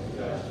glory to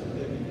judge the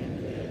living and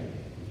the dead,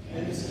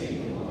 and his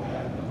kingdom will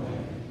have no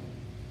end.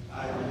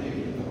 I believe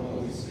in the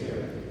Holy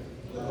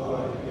Spirit, the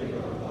Lord, the giver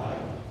of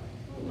life,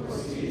 who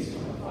proceeds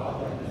from the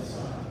Father and the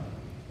Son,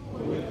 who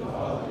with the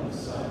Father and the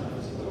Son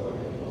is Lord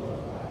and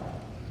glorified,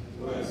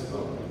 who has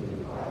spoken through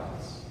the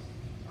prophets.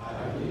 I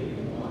believe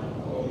in one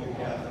holy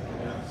Catholic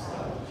and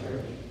Apostolic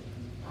Church.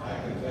 I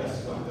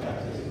confess one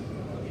baptism for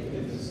the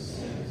forgiveness of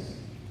sins,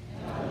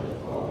 and I look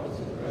forward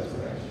to the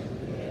resurrection of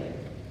the dead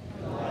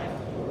and the life of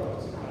the world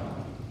to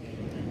come.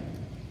 Amen.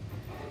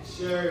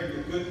 Share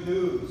your good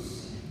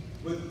news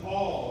with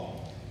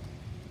all.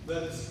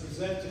 Let us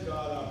present to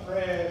God our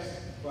prayers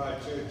for our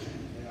church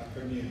and our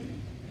community.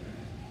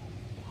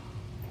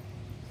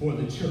 For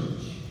the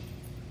church,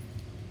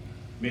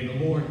 may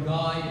the Lord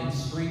guide and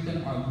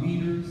strengthen our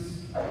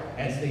leaders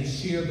as they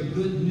share the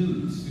good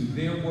news through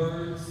their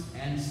words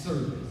and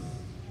service.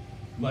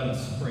 Let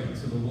us pray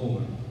to the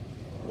Lord.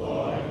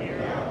 Lord,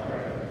 hear our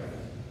prayer.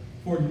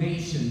 For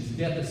nations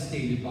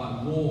devastated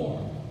by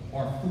war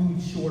or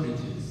food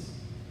shortages,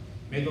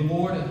 may the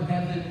Lord of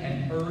heaven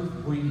and earth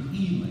bring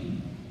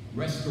healing,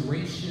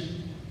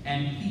 restoration,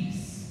 and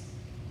peace.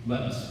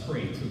 Let us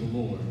pray to the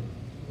Lord.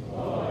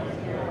 Lord,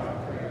 hear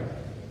our prayer.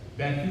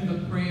 That through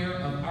the prayer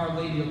of Our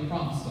Lady of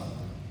Prompsa,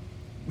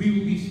 we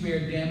will be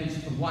spared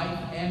damage to life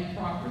and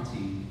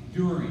property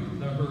during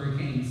the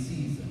hurricane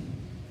season.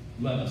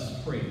 Let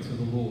us pray to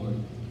the Lord.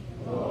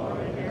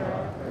 Lord, hear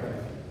our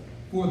prayer.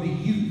 For the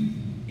youth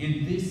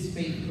in this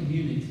faith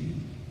community,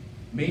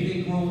 may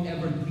they grow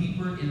ever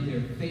deeper in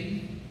their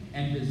faith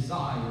and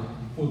desire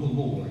for the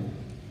Lord.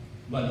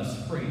 Let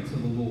us pray to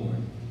the Lord.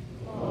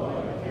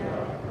 Lord, hear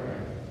our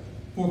prayer.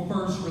 For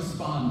first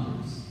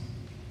responders,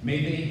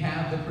 may they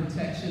have the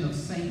protection of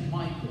Saint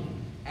Michael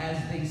as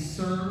they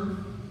serve,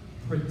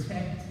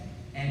 protect,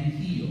 and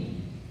heal.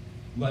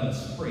 Let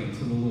us pray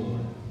to the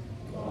Lord.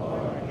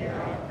 Lord, hear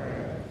our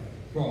prayer.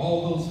 For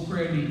all those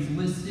prayer needs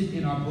listed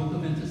in our book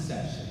of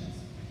intercessions,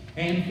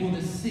 and for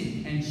the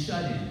sick and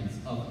shut-ins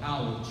of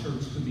our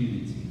church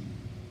community.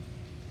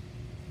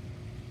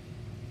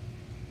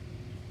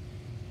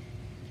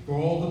 For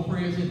all the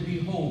prayers that we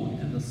hold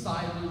in the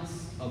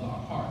silence of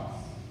our hearts,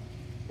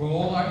 for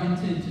all our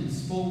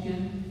intentions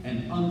spoken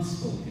and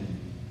unspoken,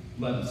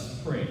 let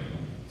us pray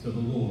to the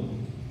Lord.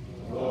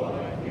 Lord,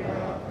 hear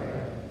our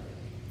prayer.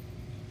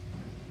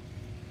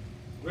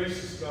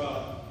 Gracious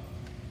God,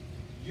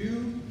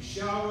 you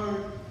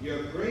shower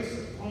your grace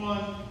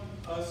upon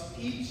us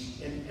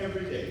each and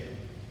every day,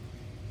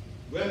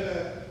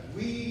 whether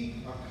we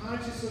are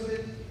conscious of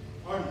it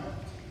or not.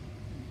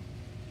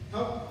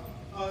 Help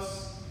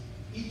us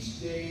each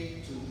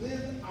day to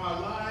live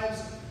our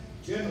lives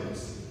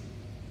generously,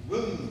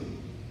 willingly,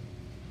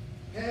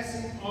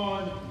 passing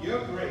on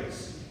your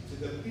grace to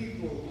the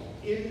people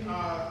in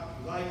our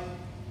life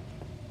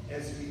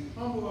as we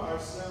humble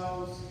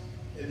ourselves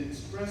in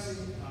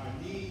expressing our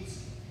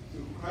needs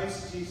through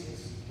Christ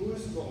Jesus, who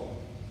is Lord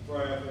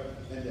forever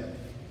and ever.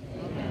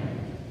 Amen.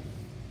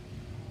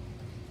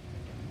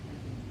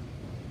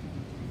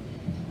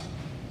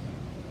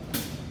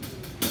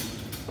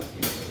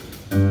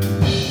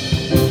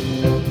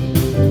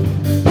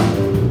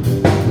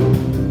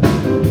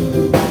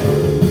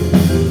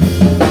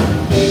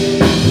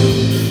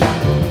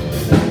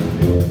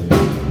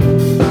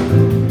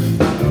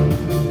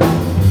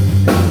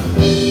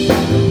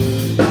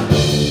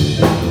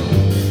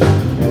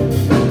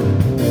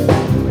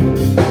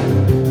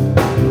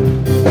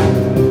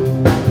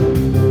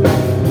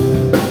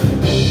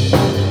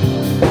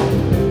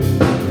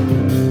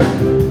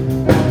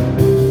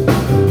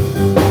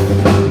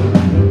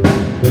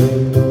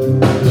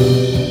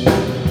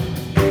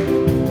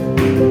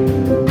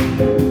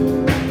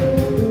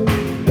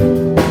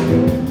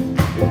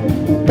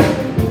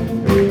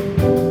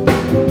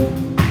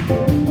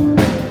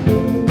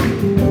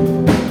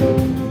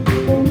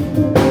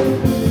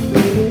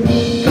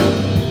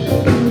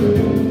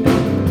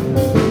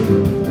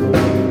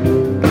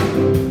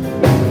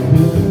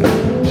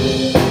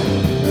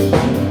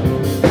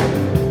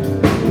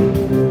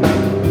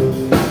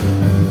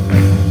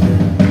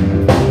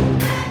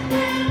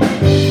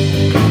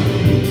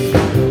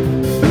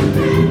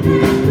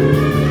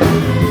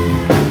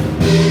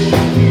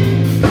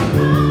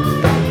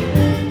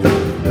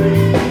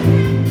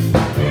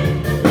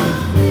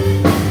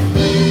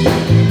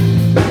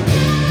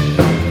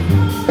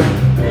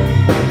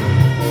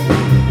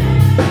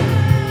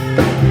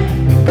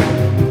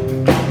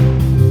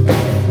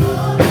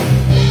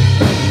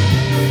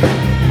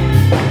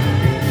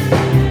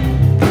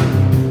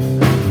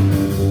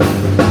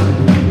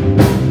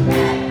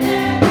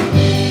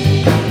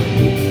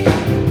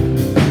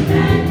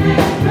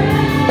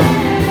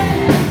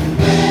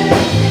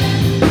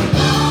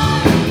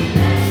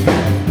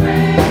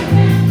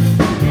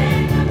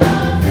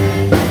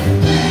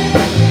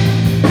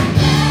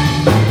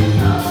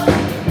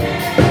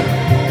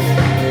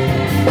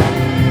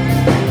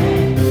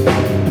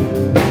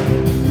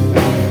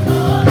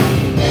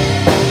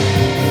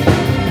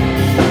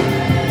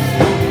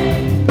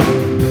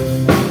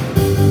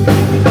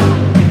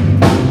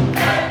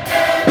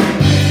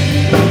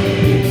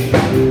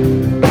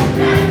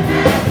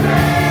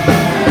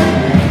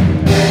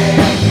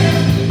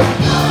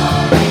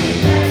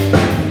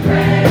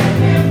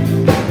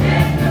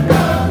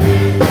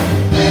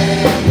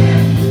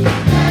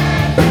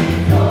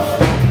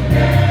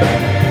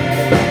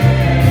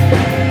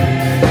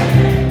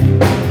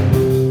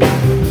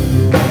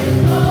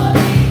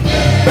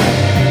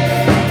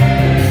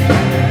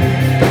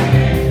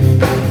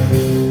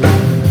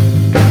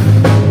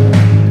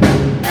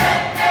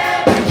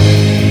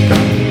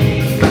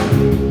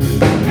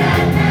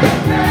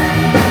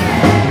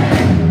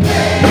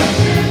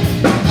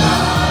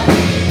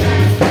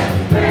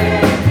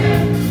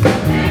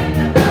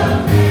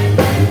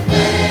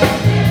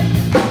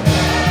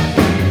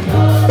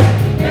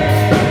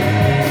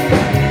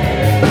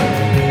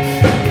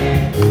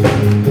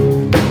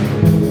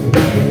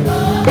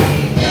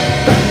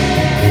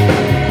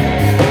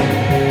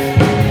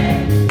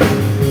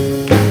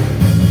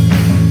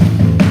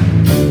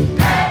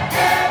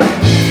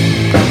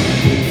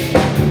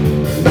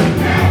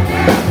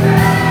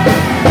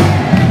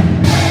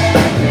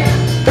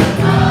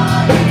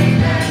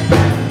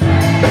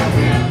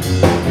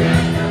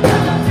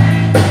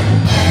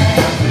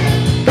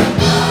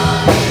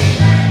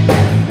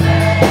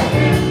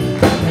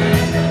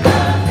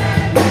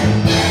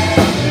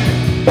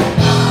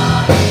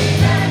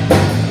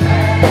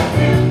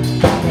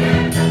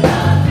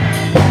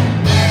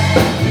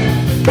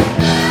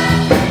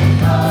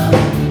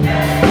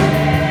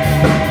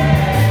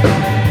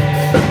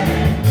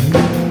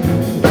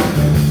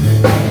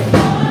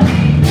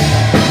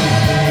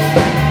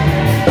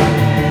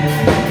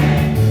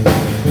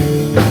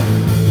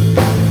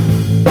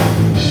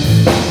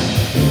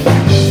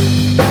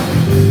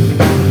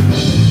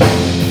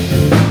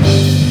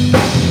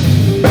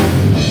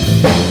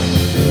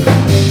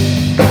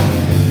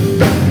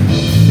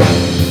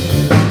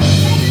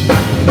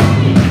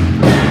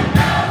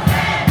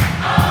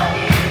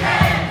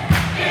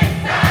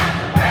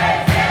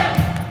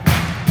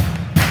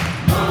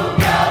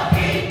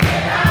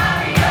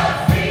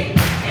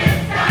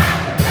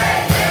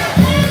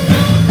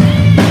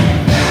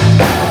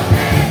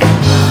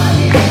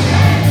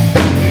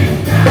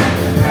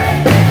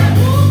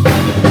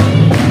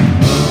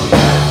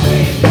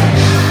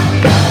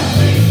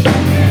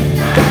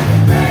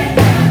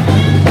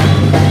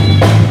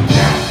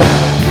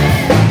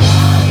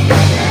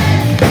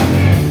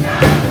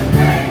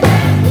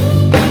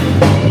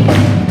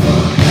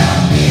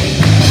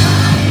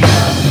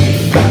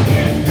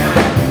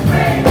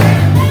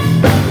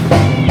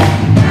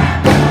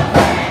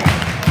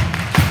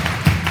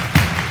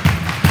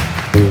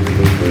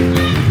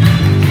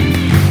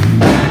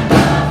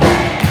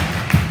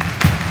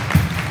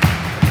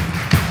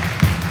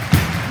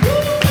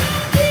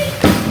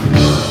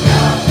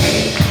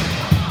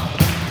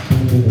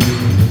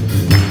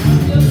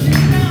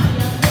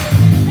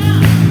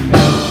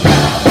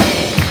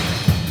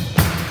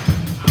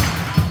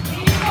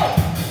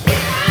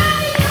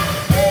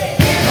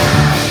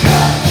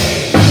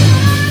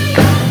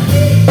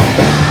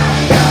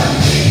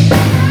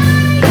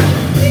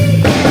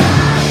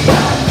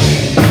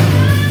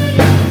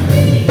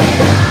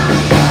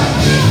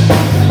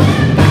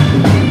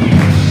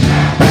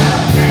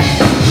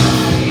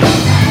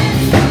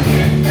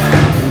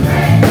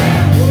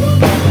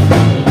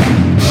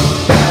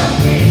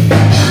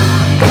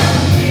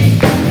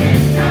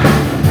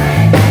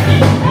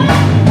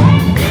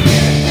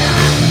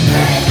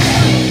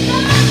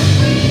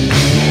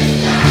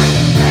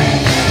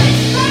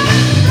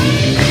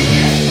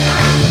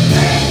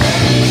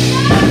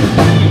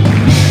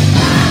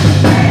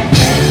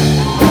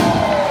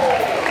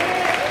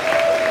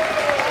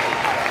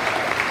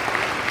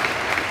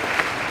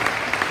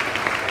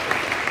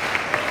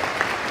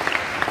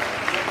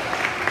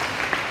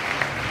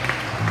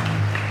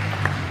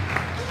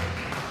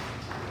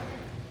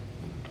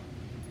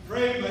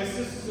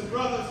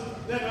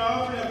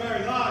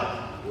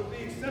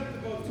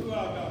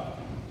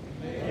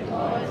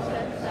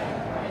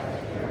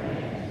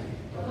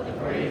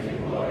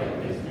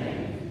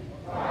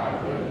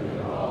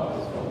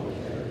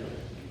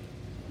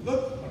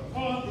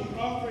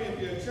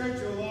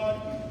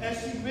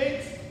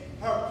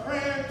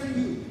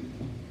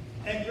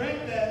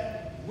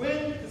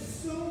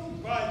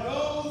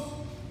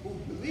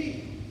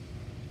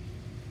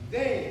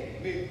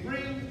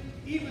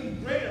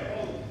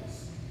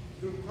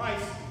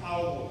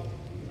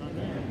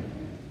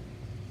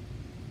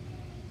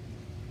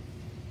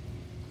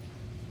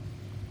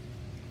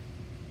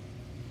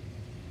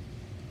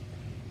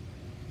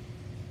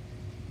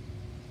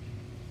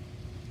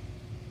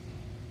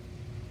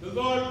 The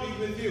Lord be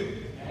with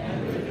you.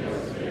 And with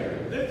your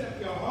spirit. Lift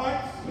up your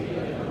hearts. We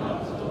lift them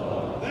up to the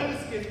Lord. Let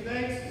us give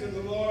thanks to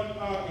the Lord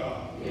our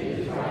God. It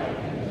is right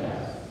and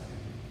just.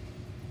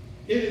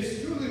 It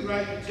is truly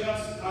right and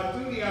just, our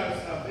duty, our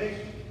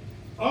salvation,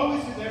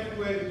 always and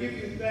everywhere to give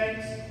you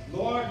thanks,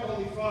 Lord,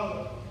 Holy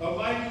Father,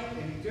 Almighty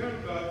and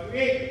eternal God,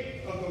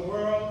 creator of the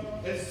world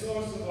and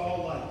source of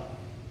all life.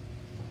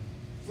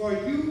 For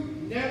you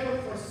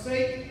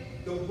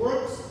the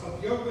works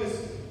of your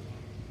wisdom,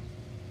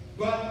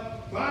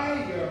 but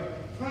by your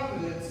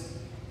providence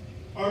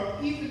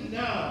are even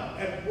now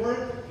at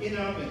work in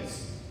our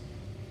midst,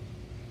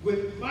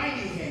 with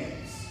mighty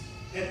hands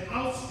and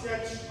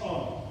outstretched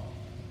arm.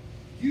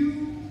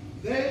 You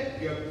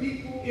led your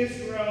people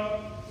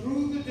Israel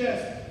through the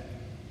desert.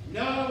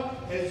 Now,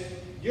 as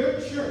your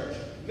church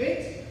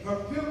makes her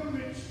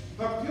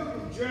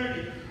pilgrim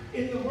journey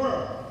in the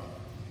world,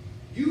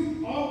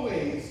 you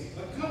always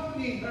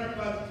accompany her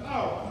by the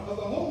power of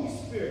the Holy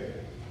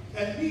Spirit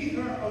and lead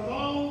her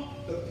along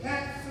the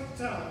paths of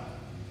time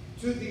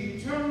to the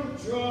eternal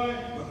joy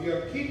of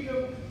your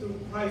kingdom through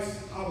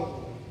Christ our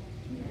Lord.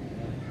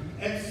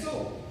 And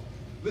so,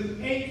 with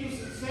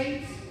angels and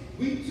saints,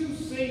 we too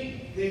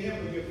sing the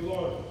hymn of your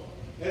glory,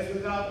 as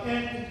without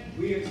end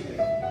we exclaim.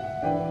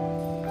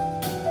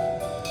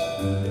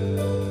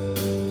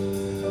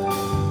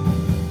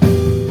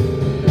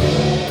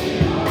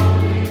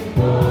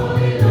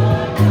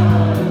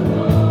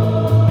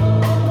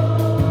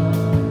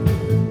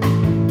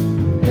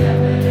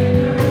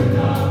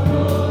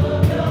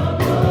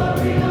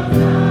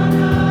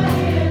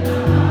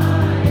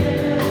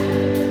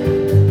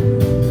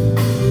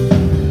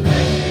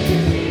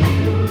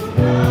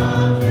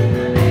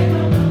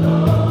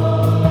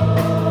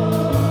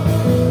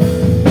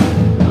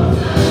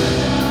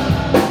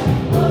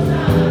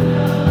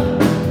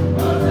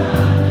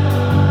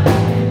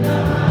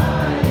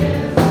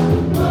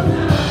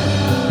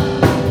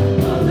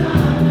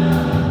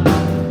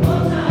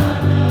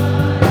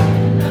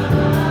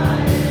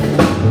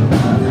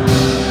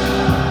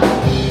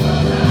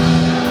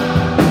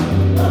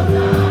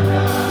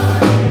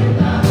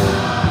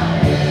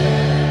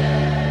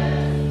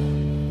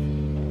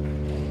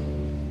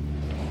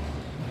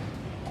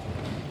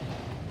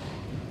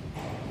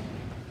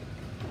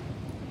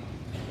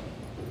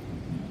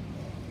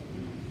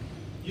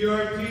 You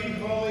are indeed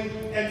holy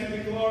and to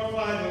be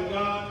glorified, O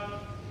God,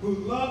 who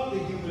loved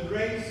the human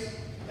race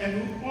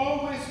and who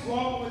always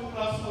walked with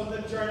us on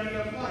the journey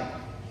of life.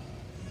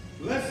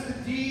 Blessed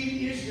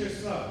indeed is your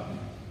Son,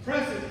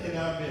 present in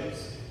our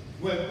midst,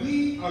 when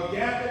we are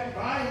gathered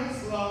by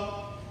his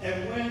love,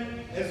 and when,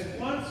 as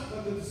once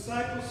for the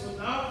disciples, so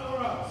now for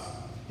us,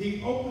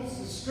 he opens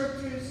the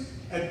scriptures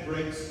and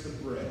breaks the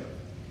bread.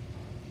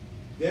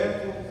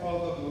 Therefore,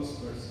 Father,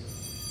 most merciful,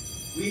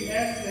 we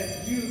ask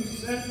that you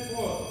send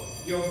forth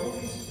your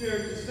Holy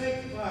Spirit to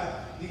sanctify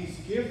these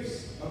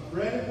gifts of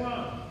bread and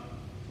wine,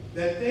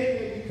 that they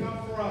may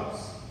become for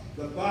us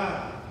the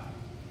body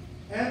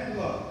and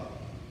blood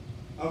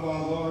of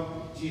our Lord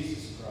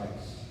Jesus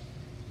Christ.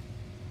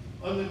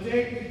 On the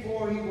day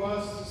before he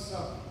was to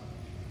suffer,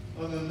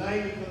 on the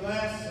night of the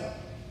Last Supper,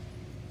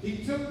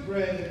 he took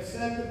bread and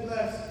said the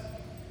blessing,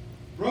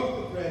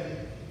 broke the bread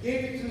and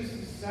gave it to his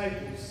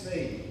disciples,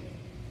 saying,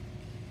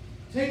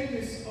 "Take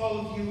this,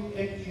 all of you,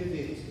 and eat of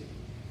it.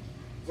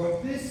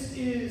 For this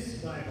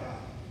is my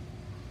body,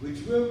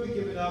 which will be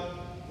given up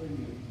for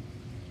you."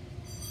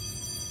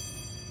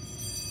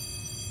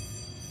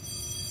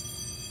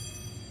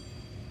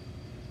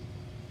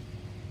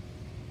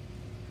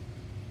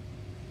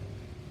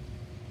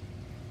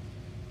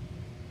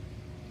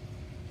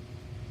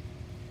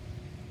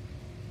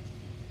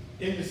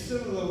 In a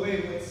similar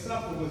way, when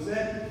supper was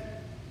ended,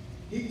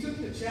 he took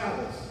the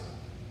chalice.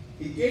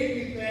 He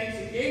gave thanks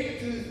and gave it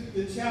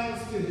to the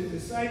chalice to his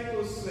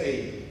disciples,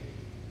 saying,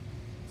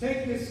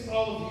 "Take this,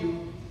 all of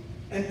you,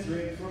 and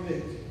drink from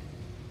it.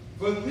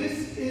 For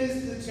this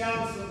is the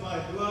chalice of my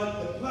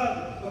blood, the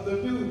blood of the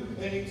new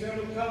and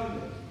eternal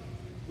covenant,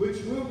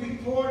 which will be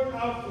poured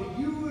out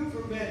for you and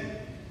for many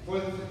for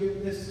the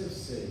forgiveness of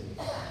sins.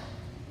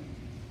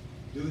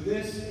 Do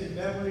this in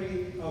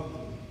memory of me."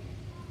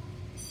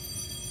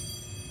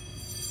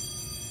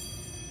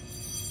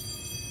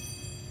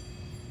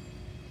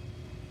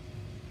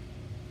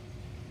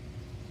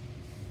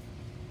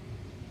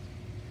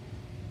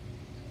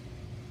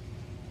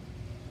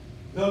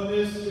 The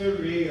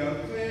mystery of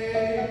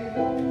faith.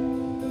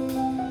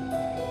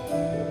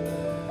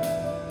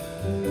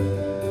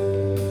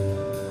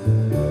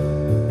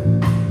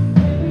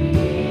 When we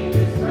eat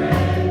this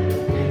bread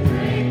and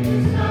drink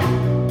this cup,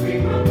 we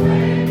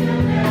proclaim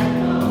your death,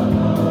 O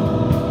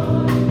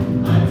Lord,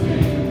 until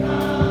you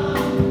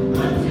come,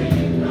 until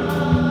you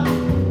come,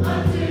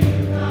 until you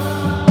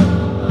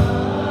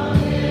come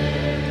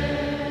again.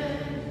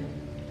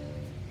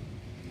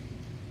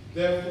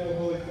 Therefore,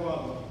 Holy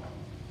Father,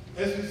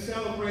 as we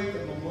celebrate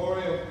the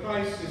memorial of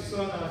Christ, your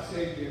Son, our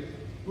Savior,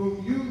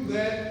 whom you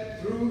led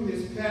through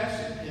his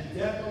passion and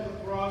death on the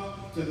cross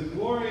to the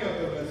glory of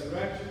the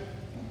resurrection,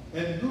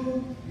 and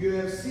whom you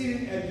have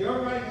seated at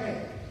your right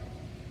hand,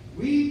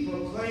 we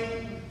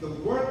proclaim the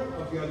work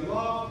of your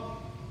love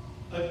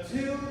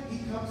until he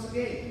comes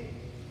again.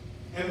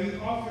 And we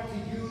offer to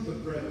you the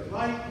bread of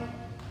life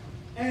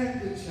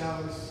and the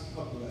chalice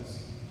of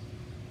blessing.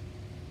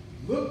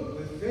 Look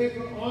with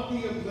favor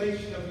on the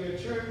oblation of your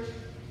church,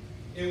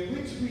 in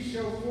which we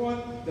show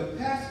forth the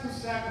paschal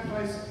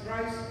sacrifice of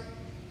Christ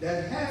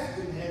that has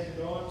been handed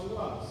on to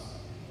us.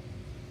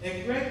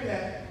 And grant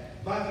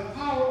that by the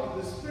power of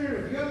the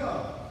spirit of your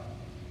love,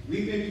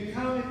 we may be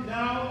counted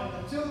now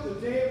and until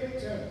the day of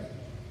eternity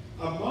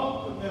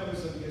among the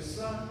members of your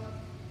Son,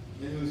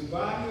 in whose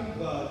body and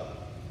blood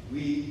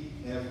we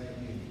have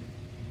communion.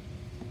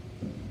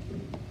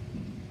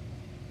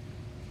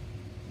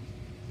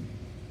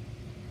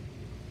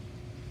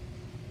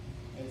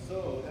 And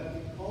so,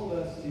 having called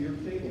us to your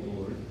table,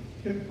 Lord,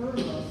 confirm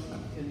us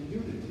in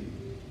unity,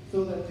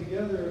 so that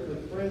together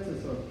with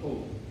Francis our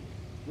Pope,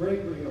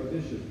 Gregory our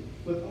Bishop,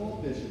 with all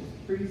bishops,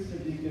 priests,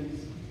 and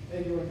deacons,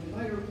 and your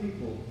entire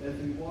people, as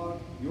we walk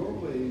your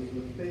ways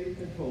with faith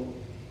and hope,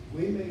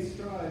 we may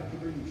strive to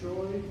bring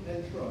joy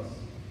and trust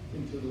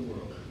into the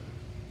world.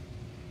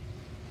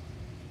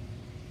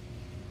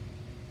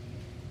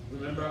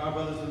 Remember our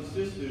brothers and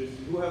sisters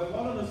who have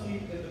fallen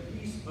asleep in the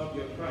peace of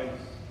your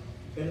Christ,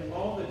 and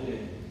all the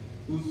dead,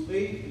 whose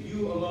faith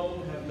you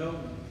alone have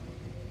known.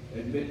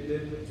 Admit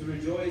them to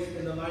rejoice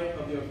in the light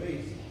of your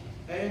face,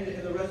 and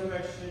in the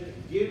resurrection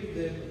give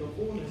them the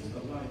fullness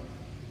of life.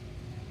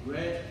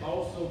 Grant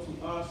also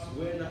to us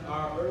when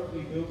our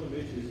earthly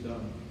pilgrimage is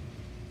done,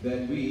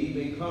 that we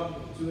may come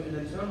to an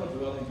eternal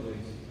dwelling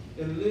place,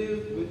 and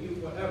live with you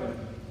forever,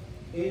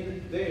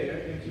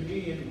 in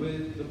communion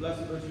with the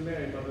Blessed Virgin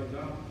Mary, Mother of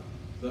God,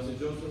 Blessed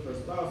Joseph, her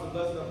spouse, the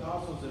blessed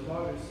apostles and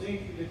martyrs,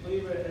 saints, the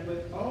declarer, and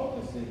with all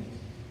the saints,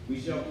 we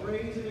shall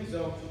praise and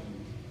exalt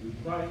you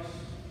through Christ,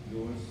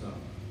 your Son.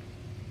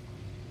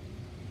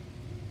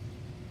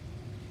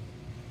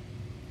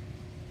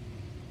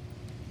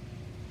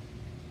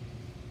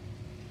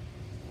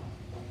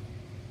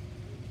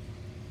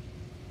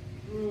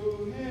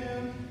 Through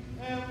him,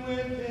 and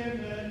with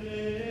him, and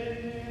in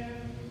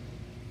him,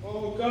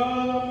 O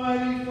God,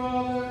 Almighty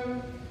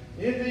Father,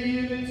 in the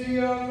unity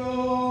of the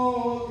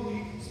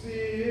Holy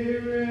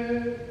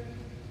Spirit,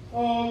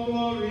 all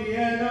glory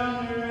and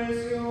honor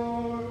is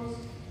yours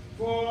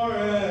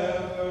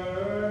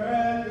forever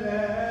and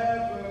ever.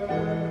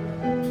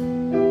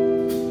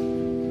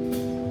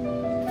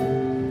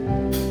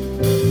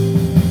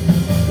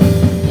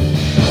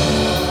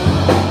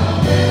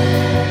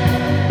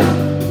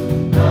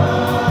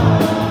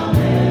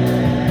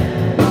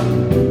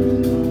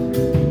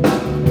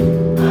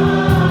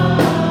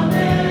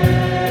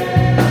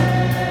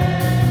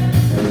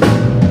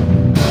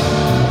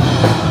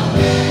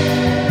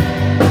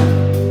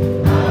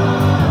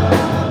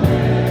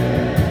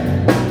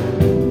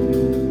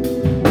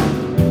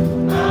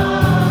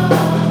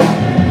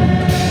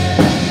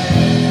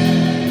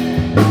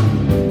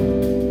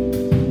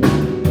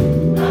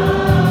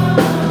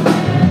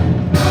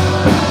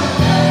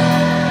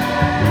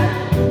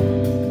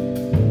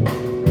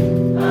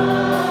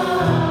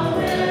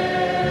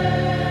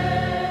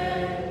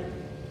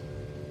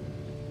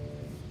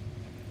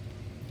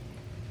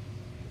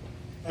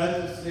 As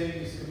the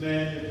Savior's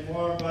command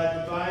informed by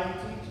divine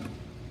teaching,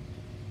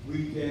 we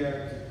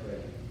dare to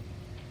pray.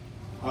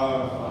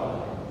 Our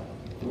Father,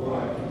 who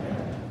art in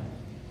heaven,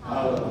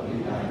 hallowed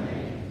be thy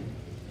name.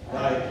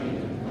 Thy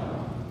kingdom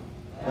come,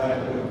 thy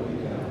will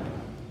be done,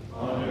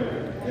 on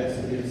earth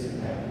as it is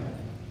in heaven.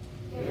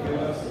 Give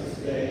us this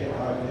day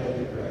our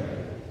daily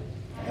bread,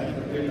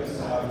 and forgive us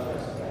our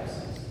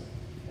trespasses,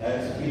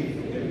 as we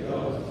forgive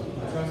those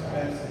who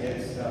trespass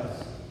against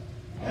us.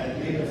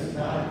 And lead us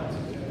not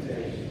into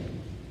temptation,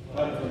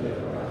 but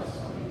deliver us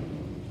from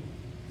evil.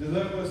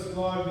 Deliver us,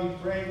 Lord, we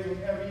pray,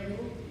 from every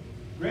evil.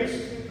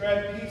 Graciously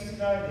grant peace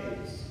in our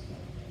days,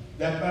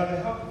 that by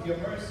the help of your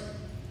mercy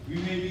we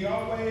may be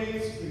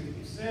always free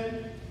from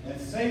sin and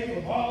safe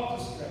from all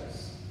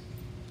distress,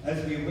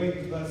 as we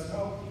await the blessed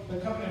hope, the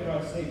coming of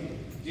our Savior,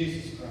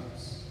 Jesus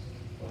Christ.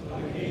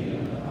 For the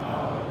kingdom, the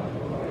power, and the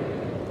glory are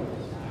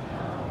yours,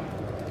 now and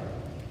forever.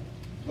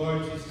 Lord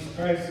Jesus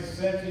Christ has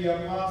said to your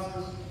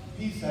apostles,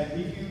 peace I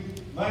leave you,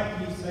 my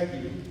peace I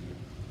give you.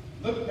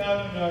 Look not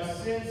on our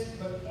sins,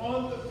 but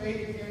on the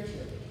faith of your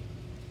church.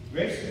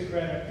 Graciously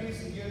grant our peace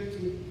and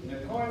unity in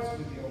accordance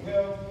with your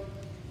will,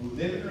 who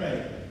live and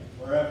reign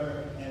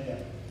forever and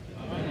ever.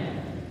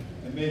 Amen.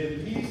 And may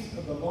the peace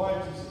of the Lord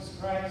Jesus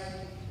Christ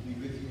be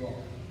with you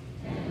all.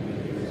 And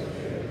with your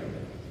spirit.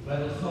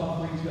 Let us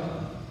offer each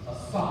other a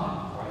sign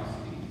of Christ's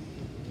peace.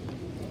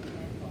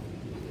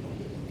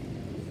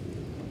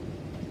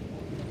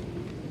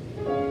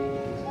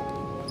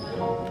 Mercy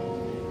on us.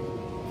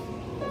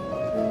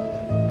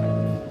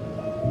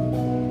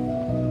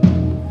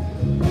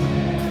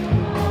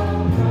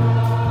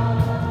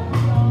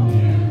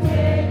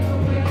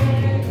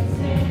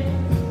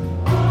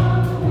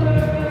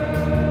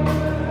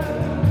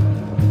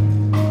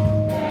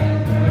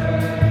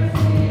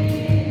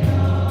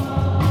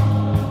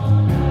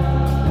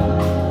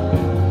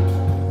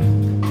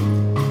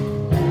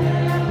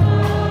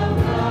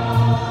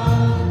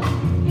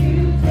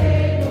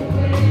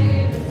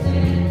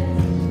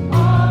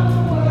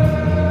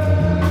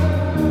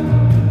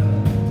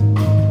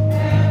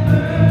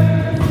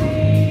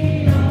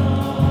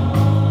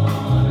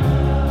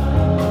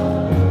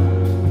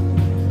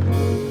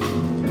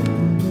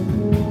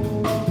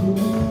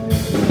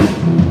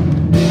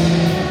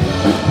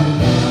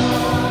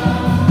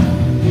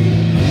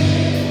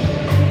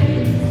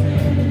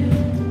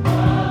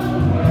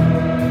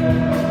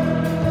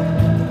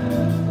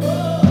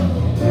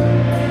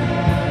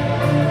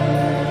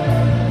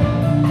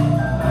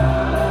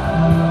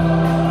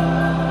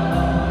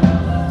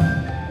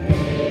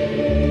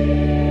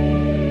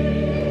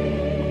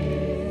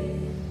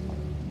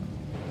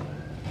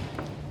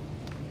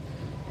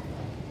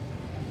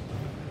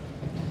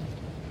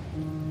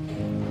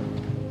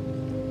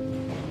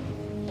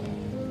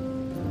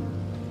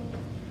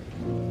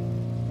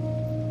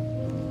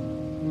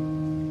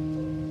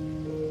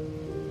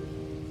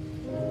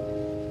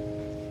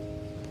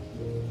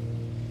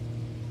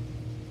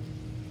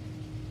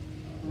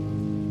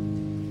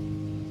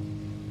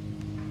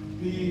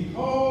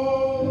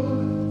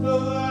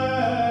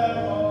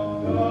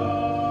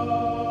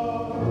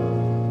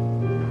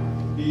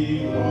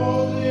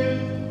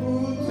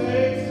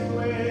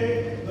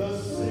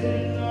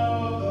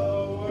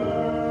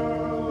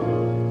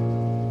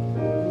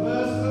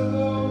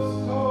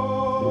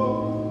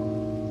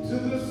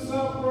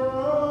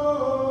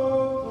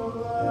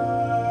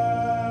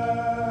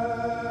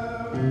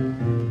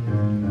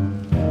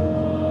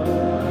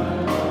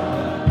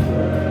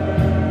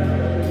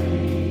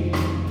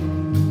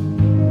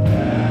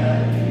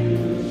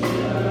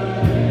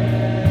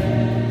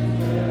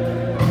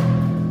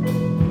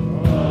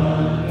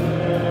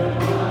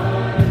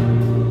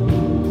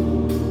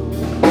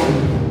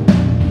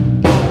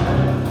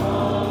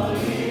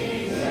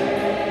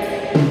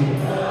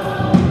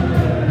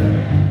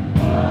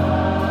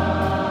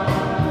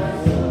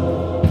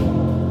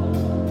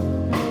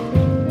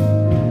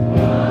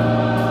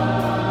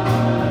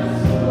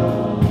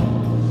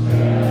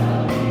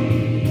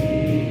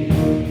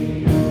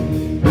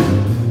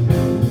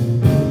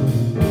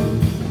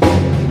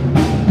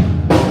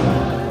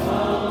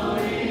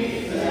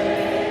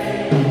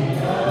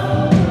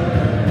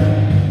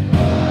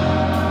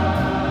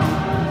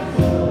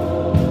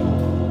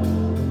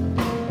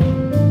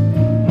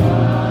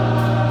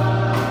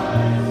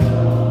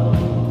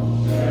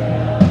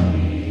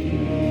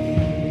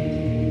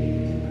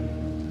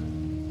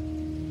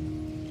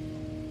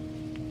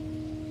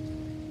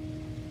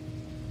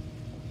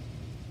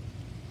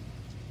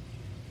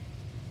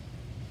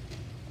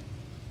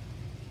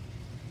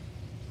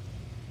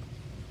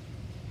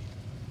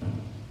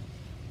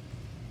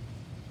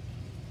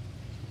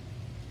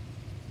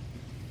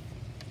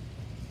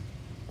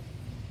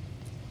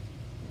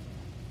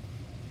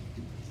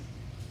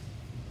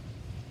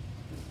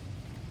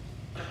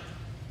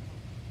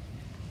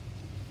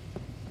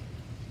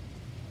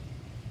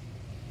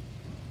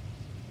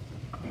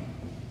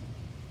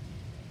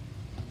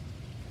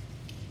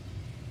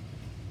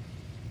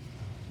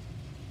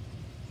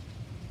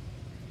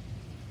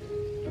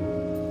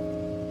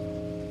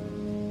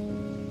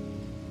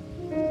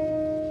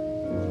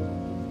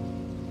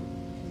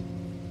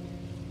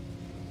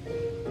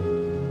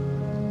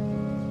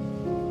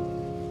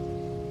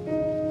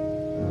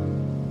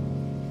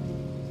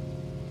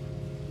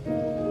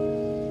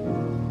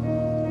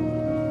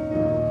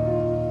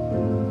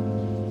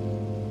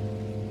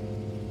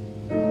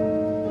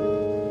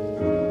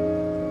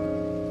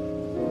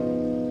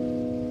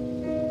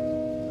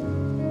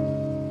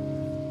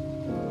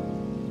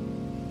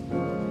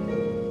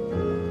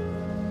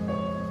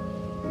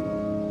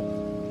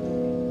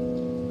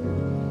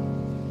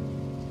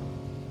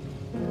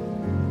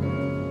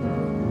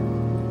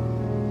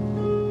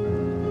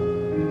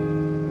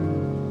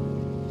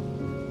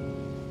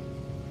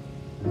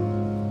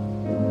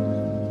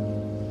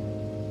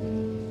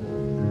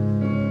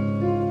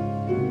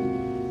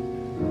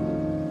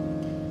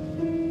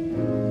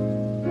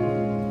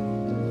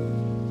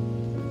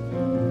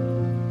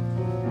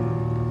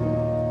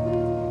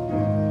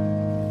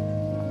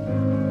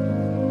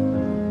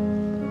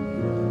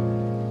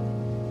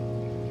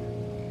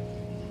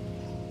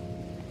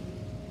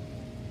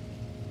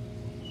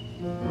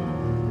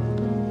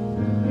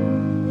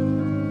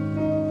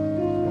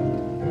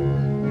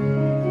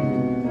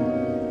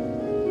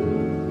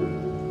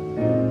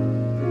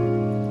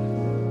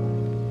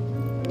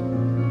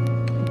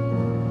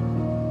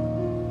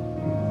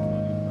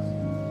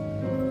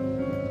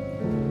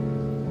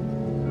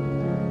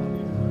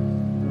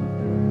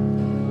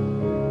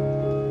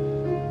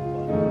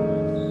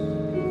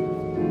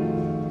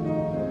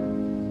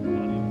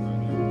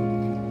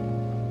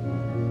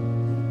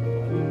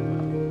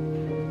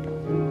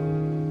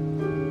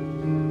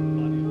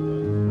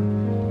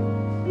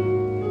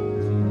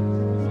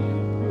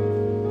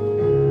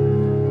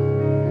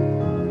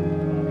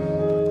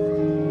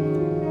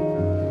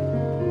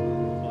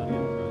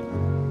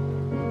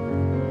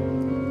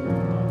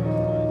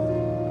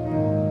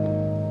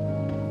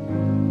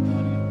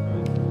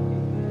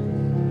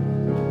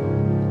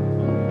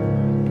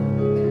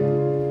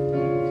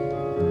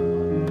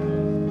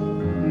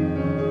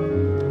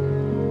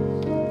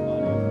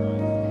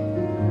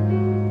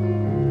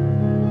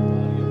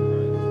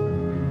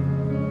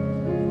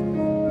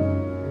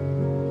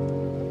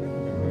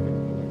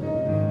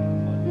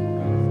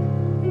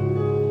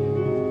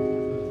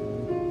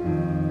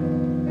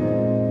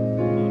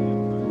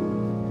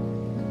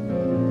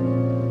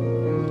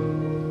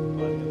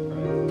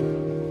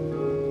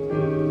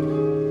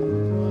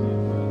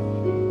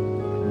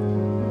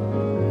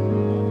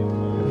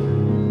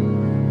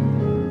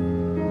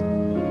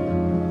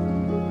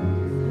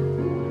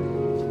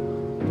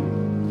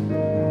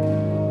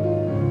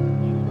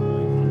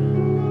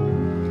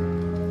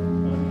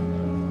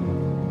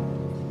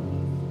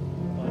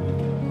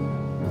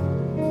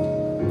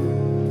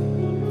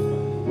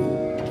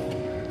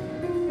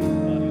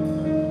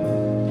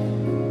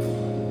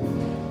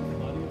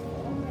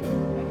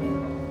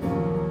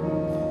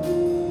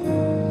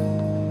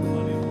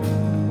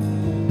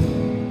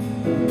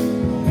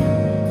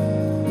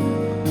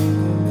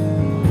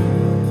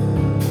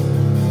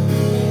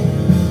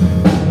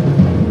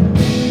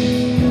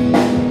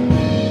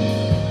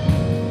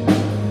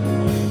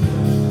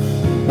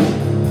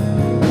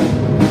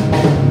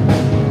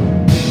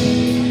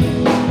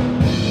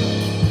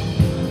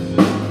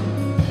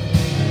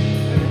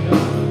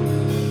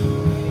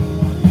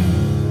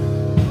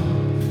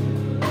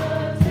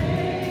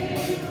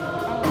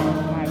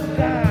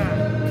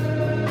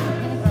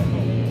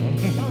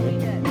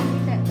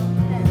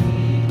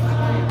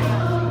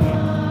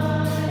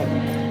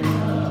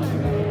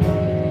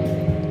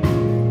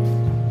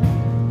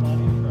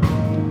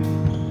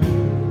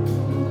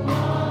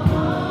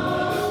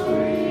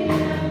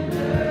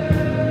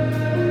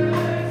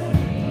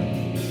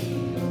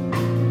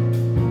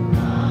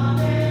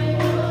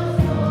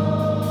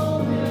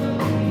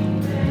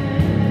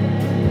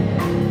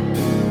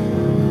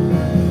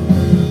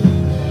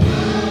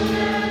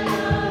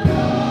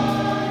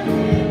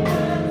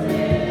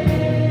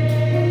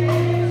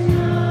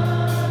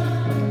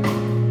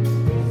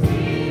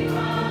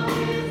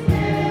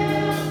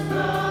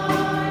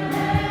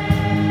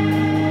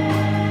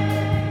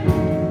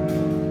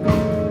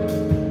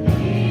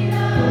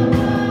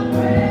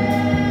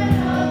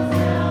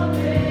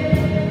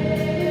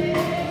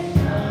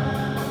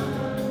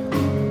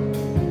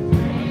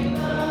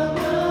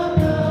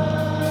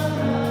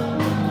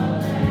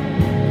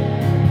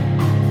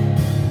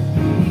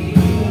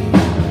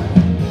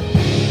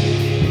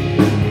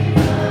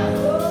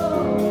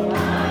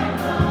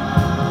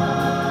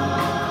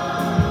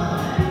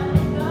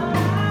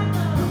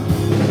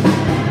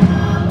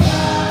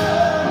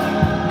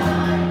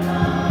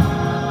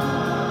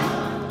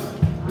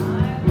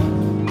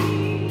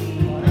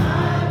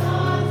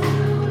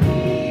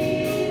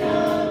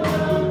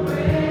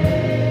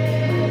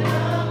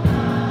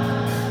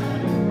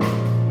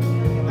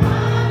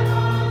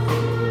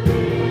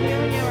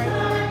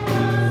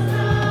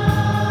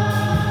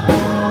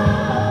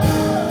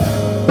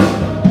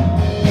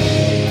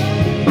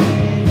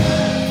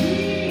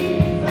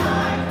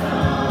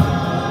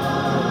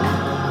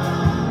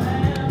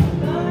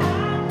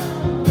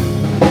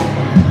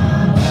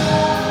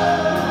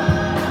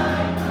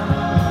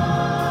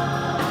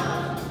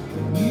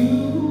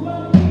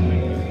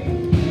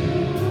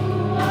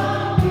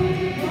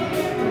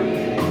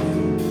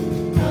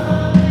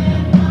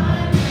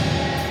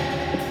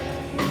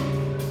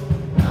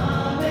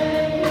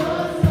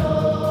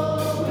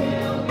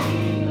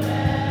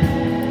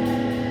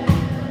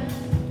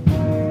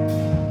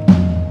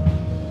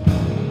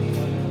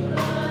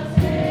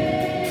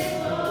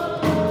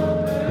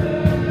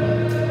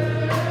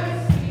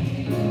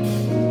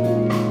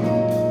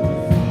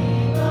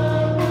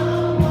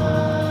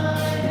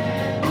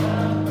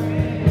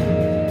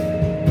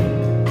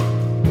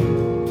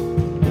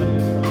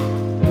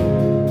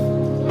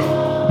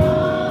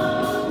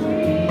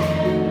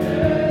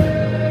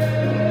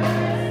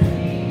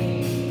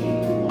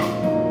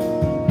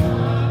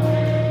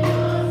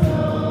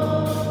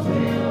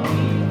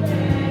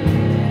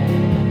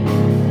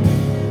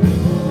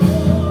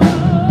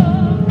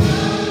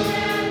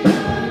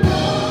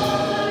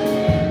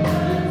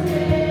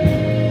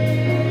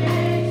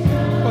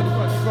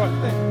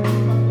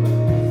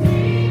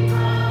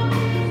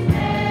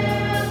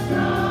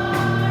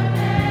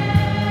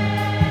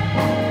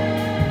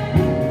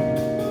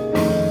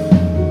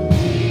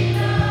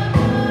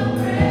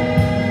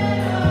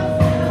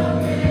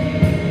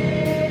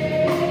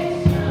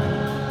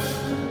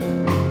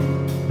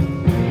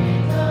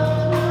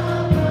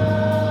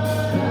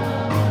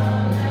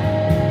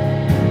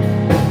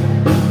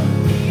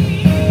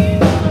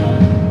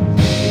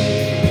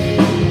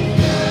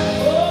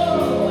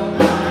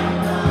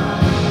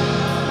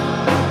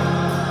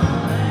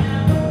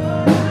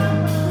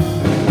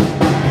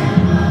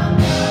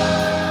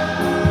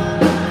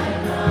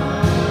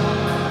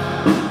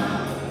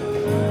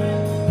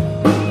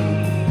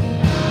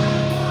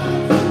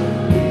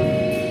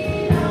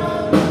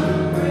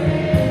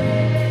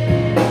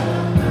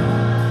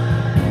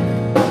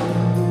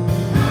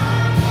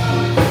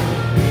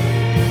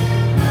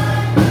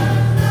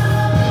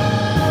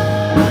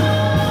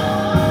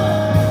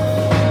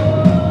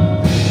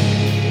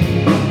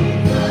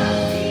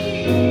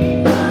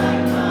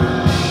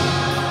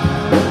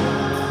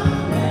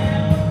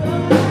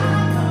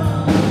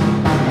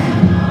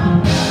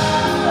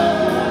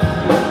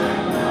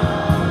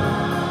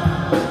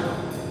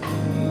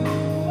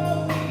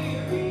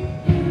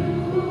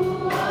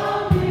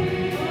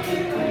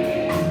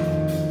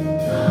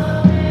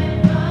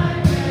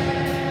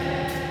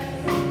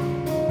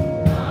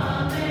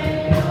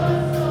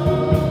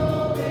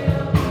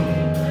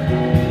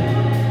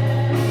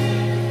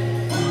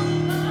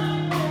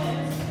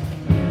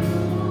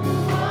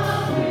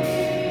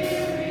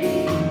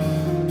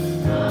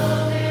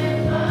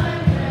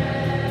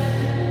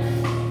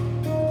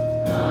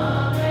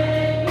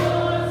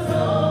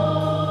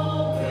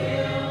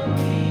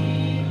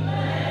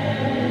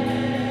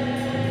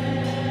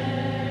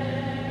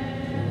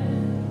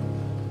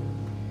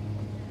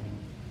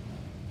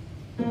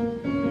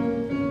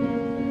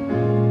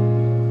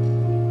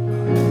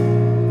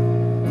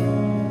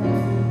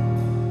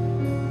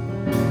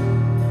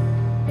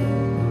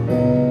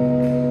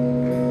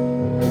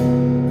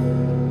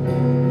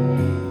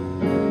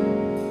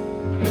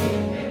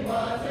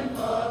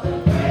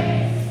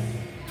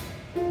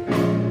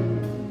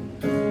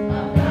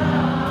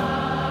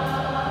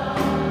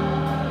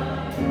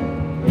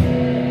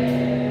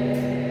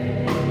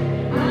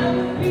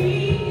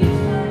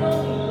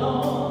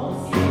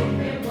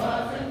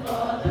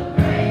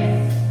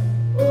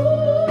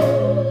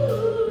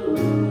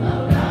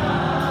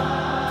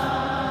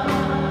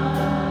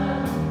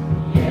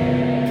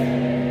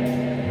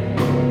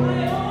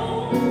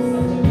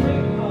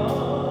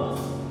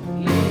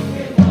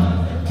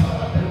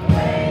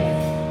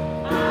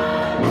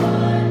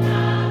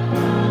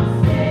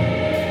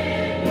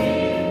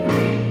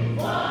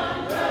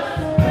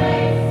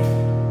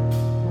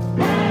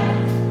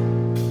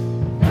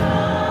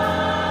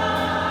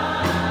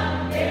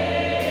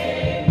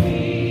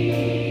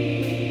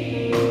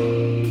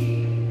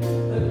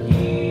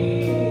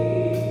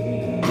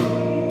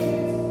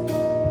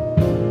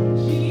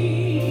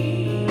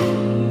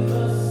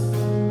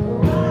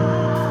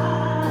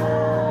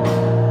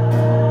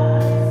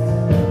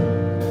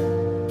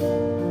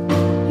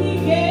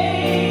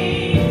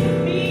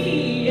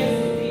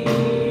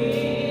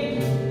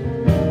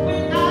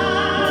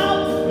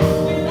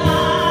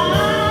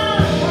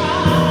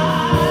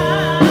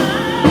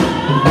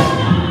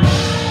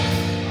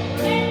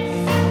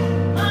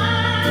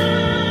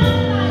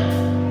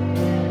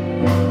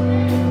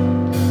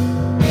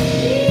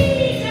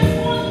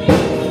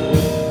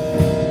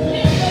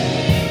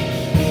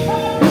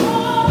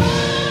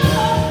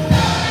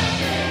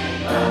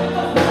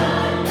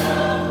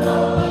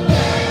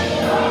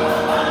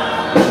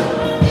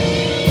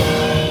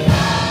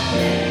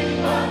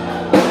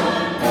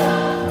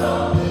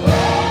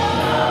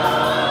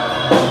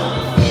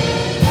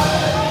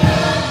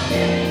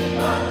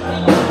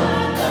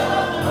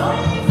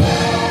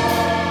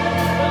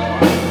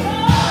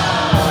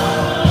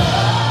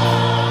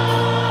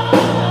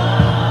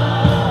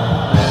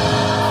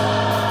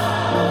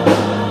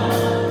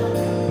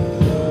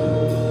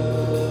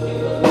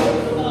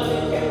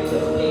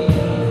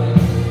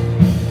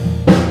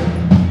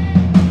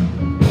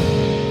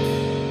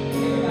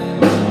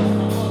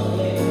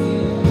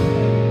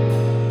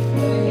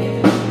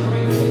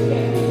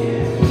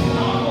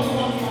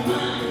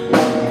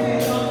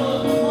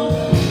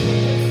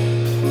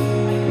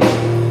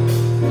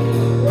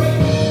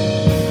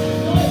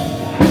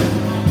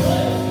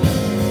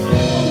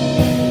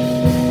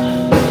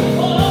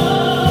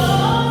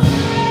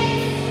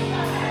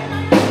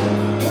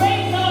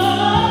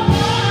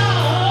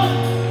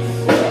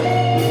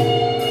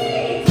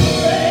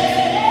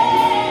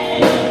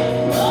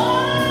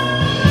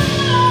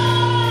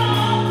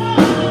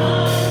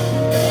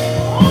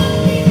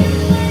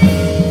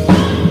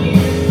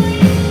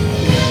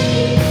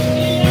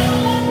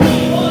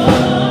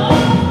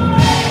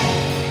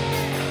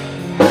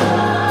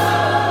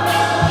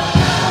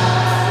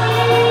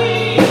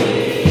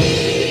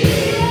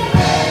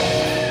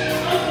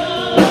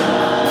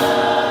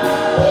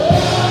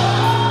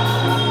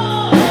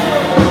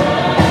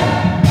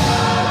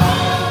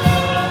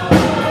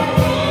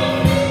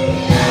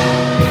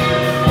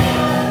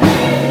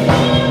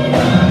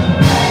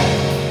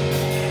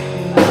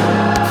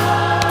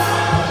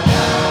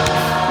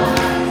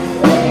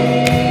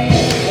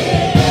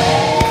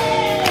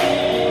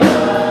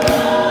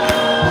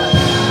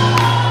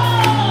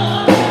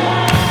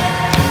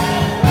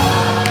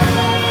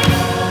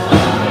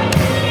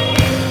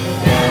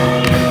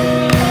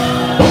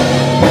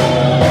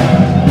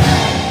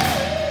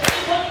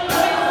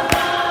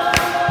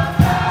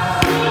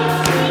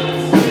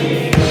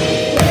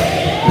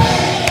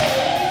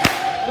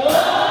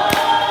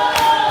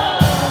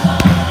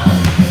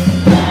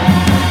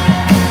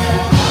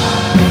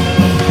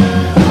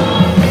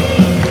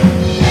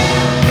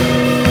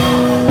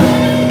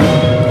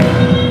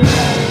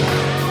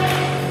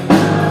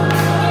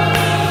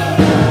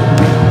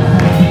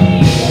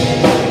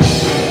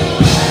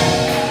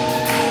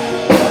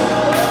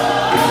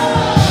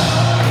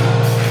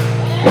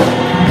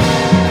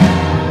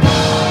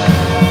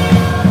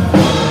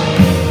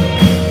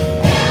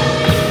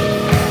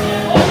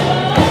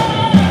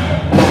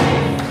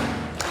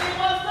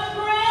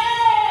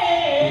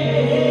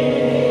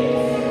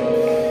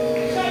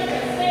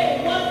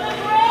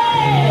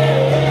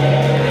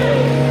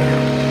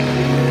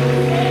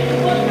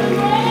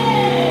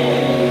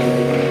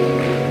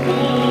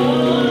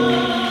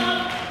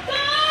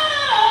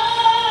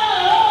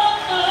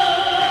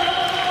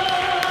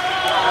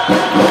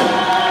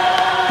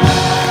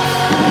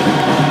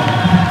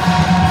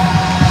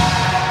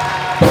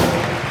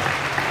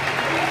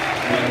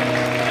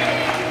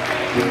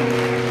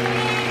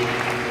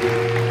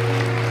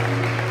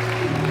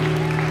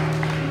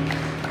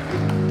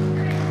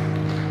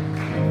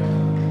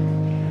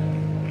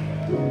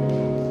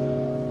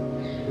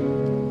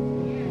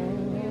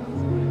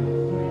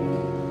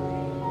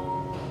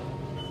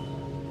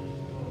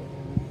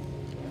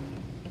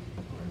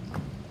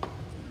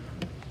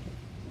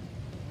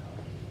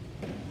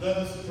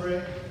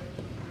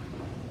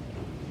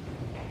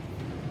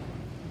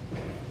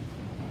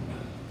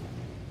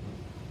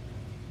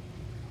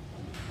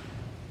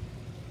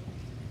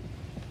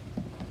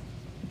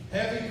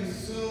 Having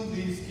consumed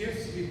these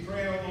gifts, we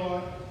pray, O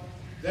Lord,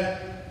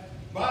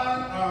 that by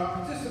our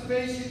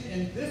participation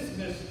in this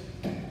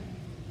mission,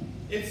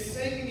 its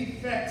saving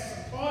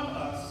effects upon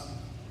us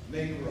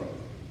may grow.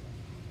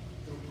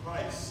 Through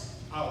Christ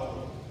our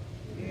Lord.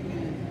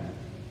 Amen.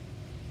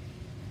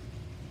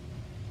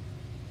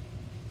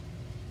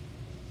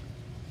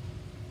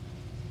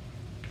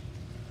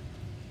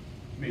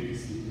 You may be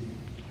seated.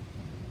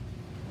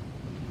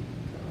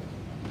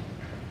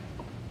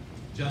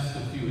 Just a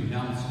few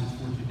announcements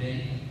for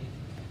today.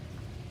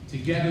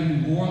 Together,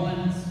 New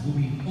Orleans will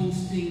be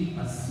hosting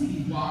a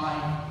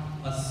citywide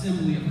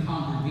assembly of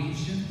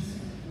congregations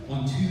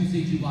on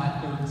Tuesday,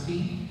 July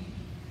 13th.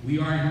 We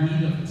are in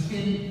need of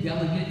 10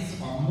 delegates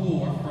or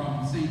more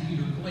from St.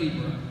 Peter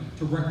Claver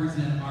to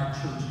represent our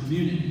church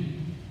community.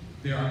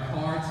 There are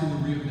cards in the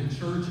rear of the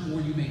church,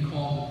 or you may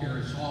call the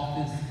parish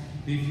office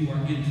if you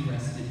are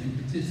interested in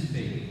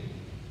participating.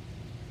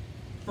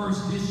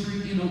 First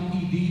District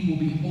NOPD will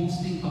be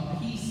hosting a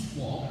peace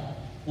walk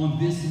on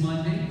this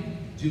Monday,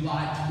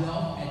 July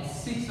 12th at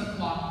 6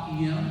 o'clock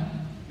p.m.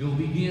 It will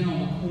begin on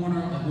the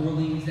corner of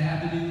Orleans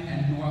Avenue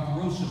and North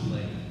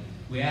Rocheblay.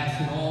 We ask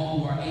that all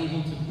who are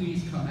able to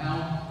please come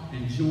out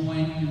and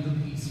join in the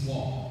peace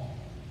walk.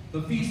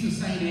 The Feast of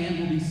St. Anne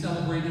will be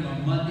celebrated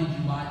on Monday,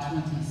 July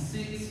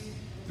 26th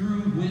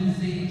through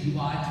Wednesday,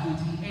 July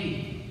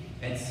 28th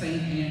at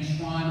St. Anne's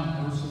Shrine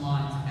on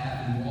Ursulines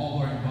Avenue.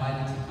 All are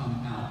invited to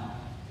come out.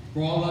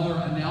 For all other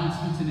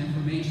announcements and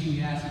information,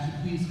 we ask that you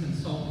please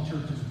consult the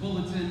church's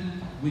bulletin,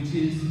 which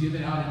is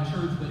given out in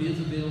church but is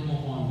available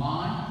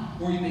online,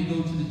 or you may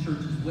go to the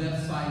church's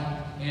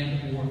website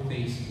and or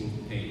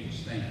Facebook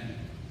page. Thank you.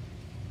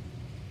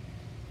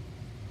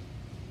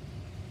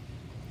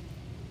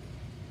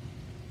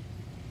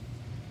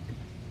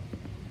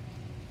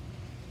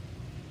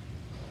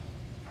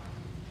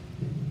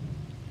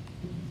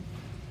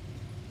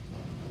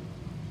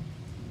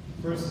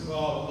 First of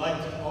all, I'd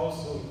like to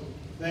also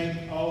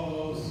thank all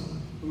those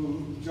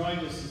who joined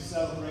us in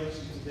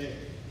celebration today,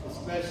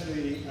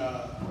 especially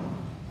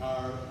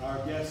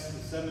our guests,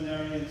 the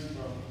seminarians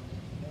from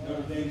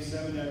Notre Dame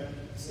Seminary.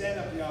 Stand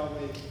up,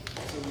 Yahweh,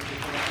 so we can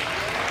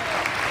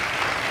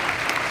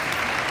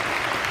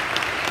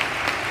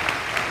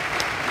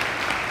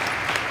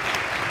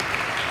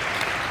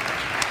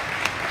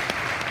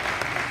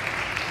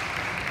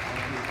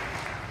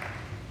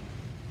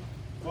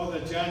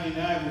Father Johnny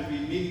and I will be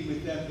meeting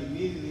with them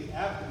immediately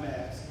after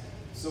Mass.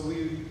 So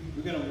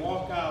we're going to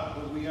walk out,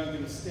 but we aren't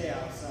going to stay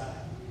outside.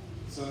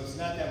 So it's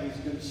not that we're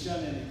going to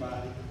shun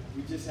anybody.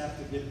 We just have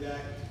to get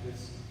back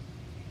because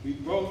we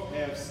both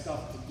have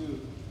stuff to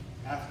do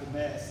after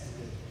Mass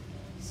today.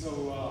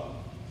 So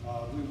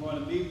we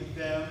want to meet with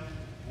them,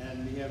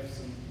 and we have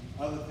some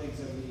other things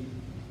that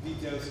we,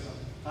 details of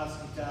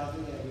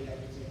hospitality that we have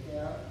to take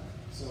care of.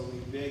 So we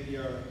beg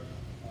your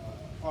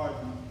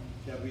pardon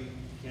that we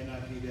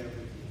cannot be there with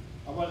you.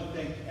 I want to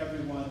thank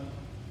everyone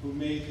who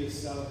made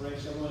this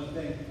celebration. I want to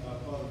thank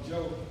Father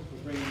Joe for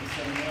bringing the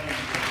seminary.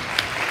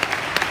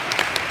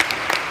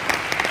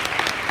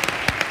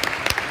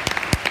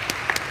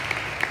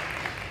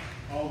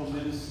 All the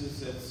ministers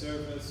that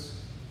serve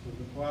us, from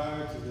the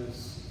choir to the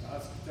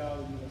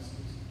hospitality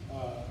ministers,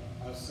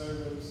 our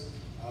servers,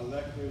 our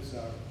lectors,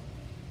 our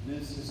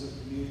ministers of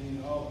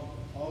communion,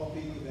 all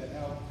people that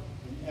help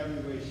in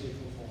every way, shape,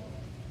 or form.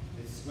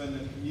 It's when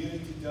the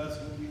community does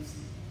what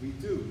we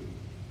do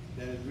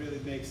that it really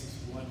makes us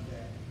one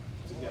family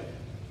together.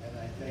 And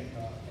I thank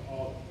God for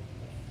all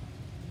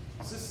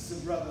of it. Sisters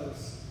and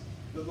brothers,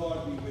 the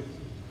Lord be with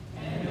you.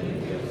 And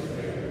with your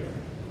spirit.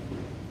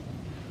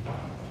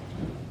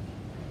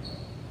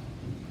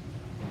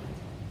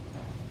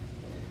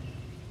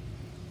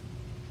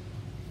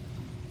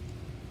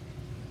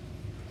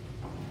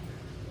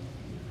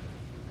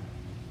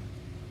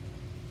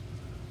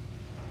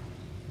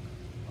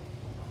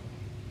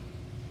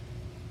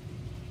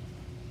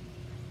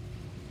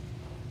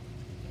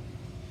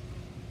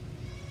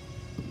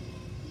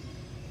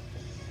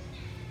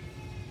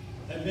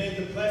 And may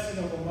the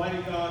blessing of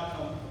Almighty God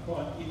come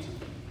upon each of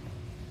you,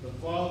 the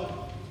Father,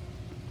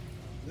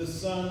 the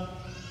Son,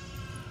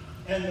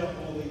 and the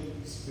Holy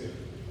Spirit.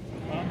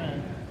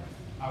 Amen.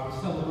 Our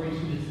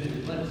celebration is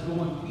ended. Let us go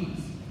in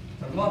peace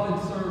to love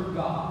and serve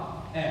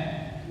God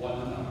and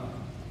one another.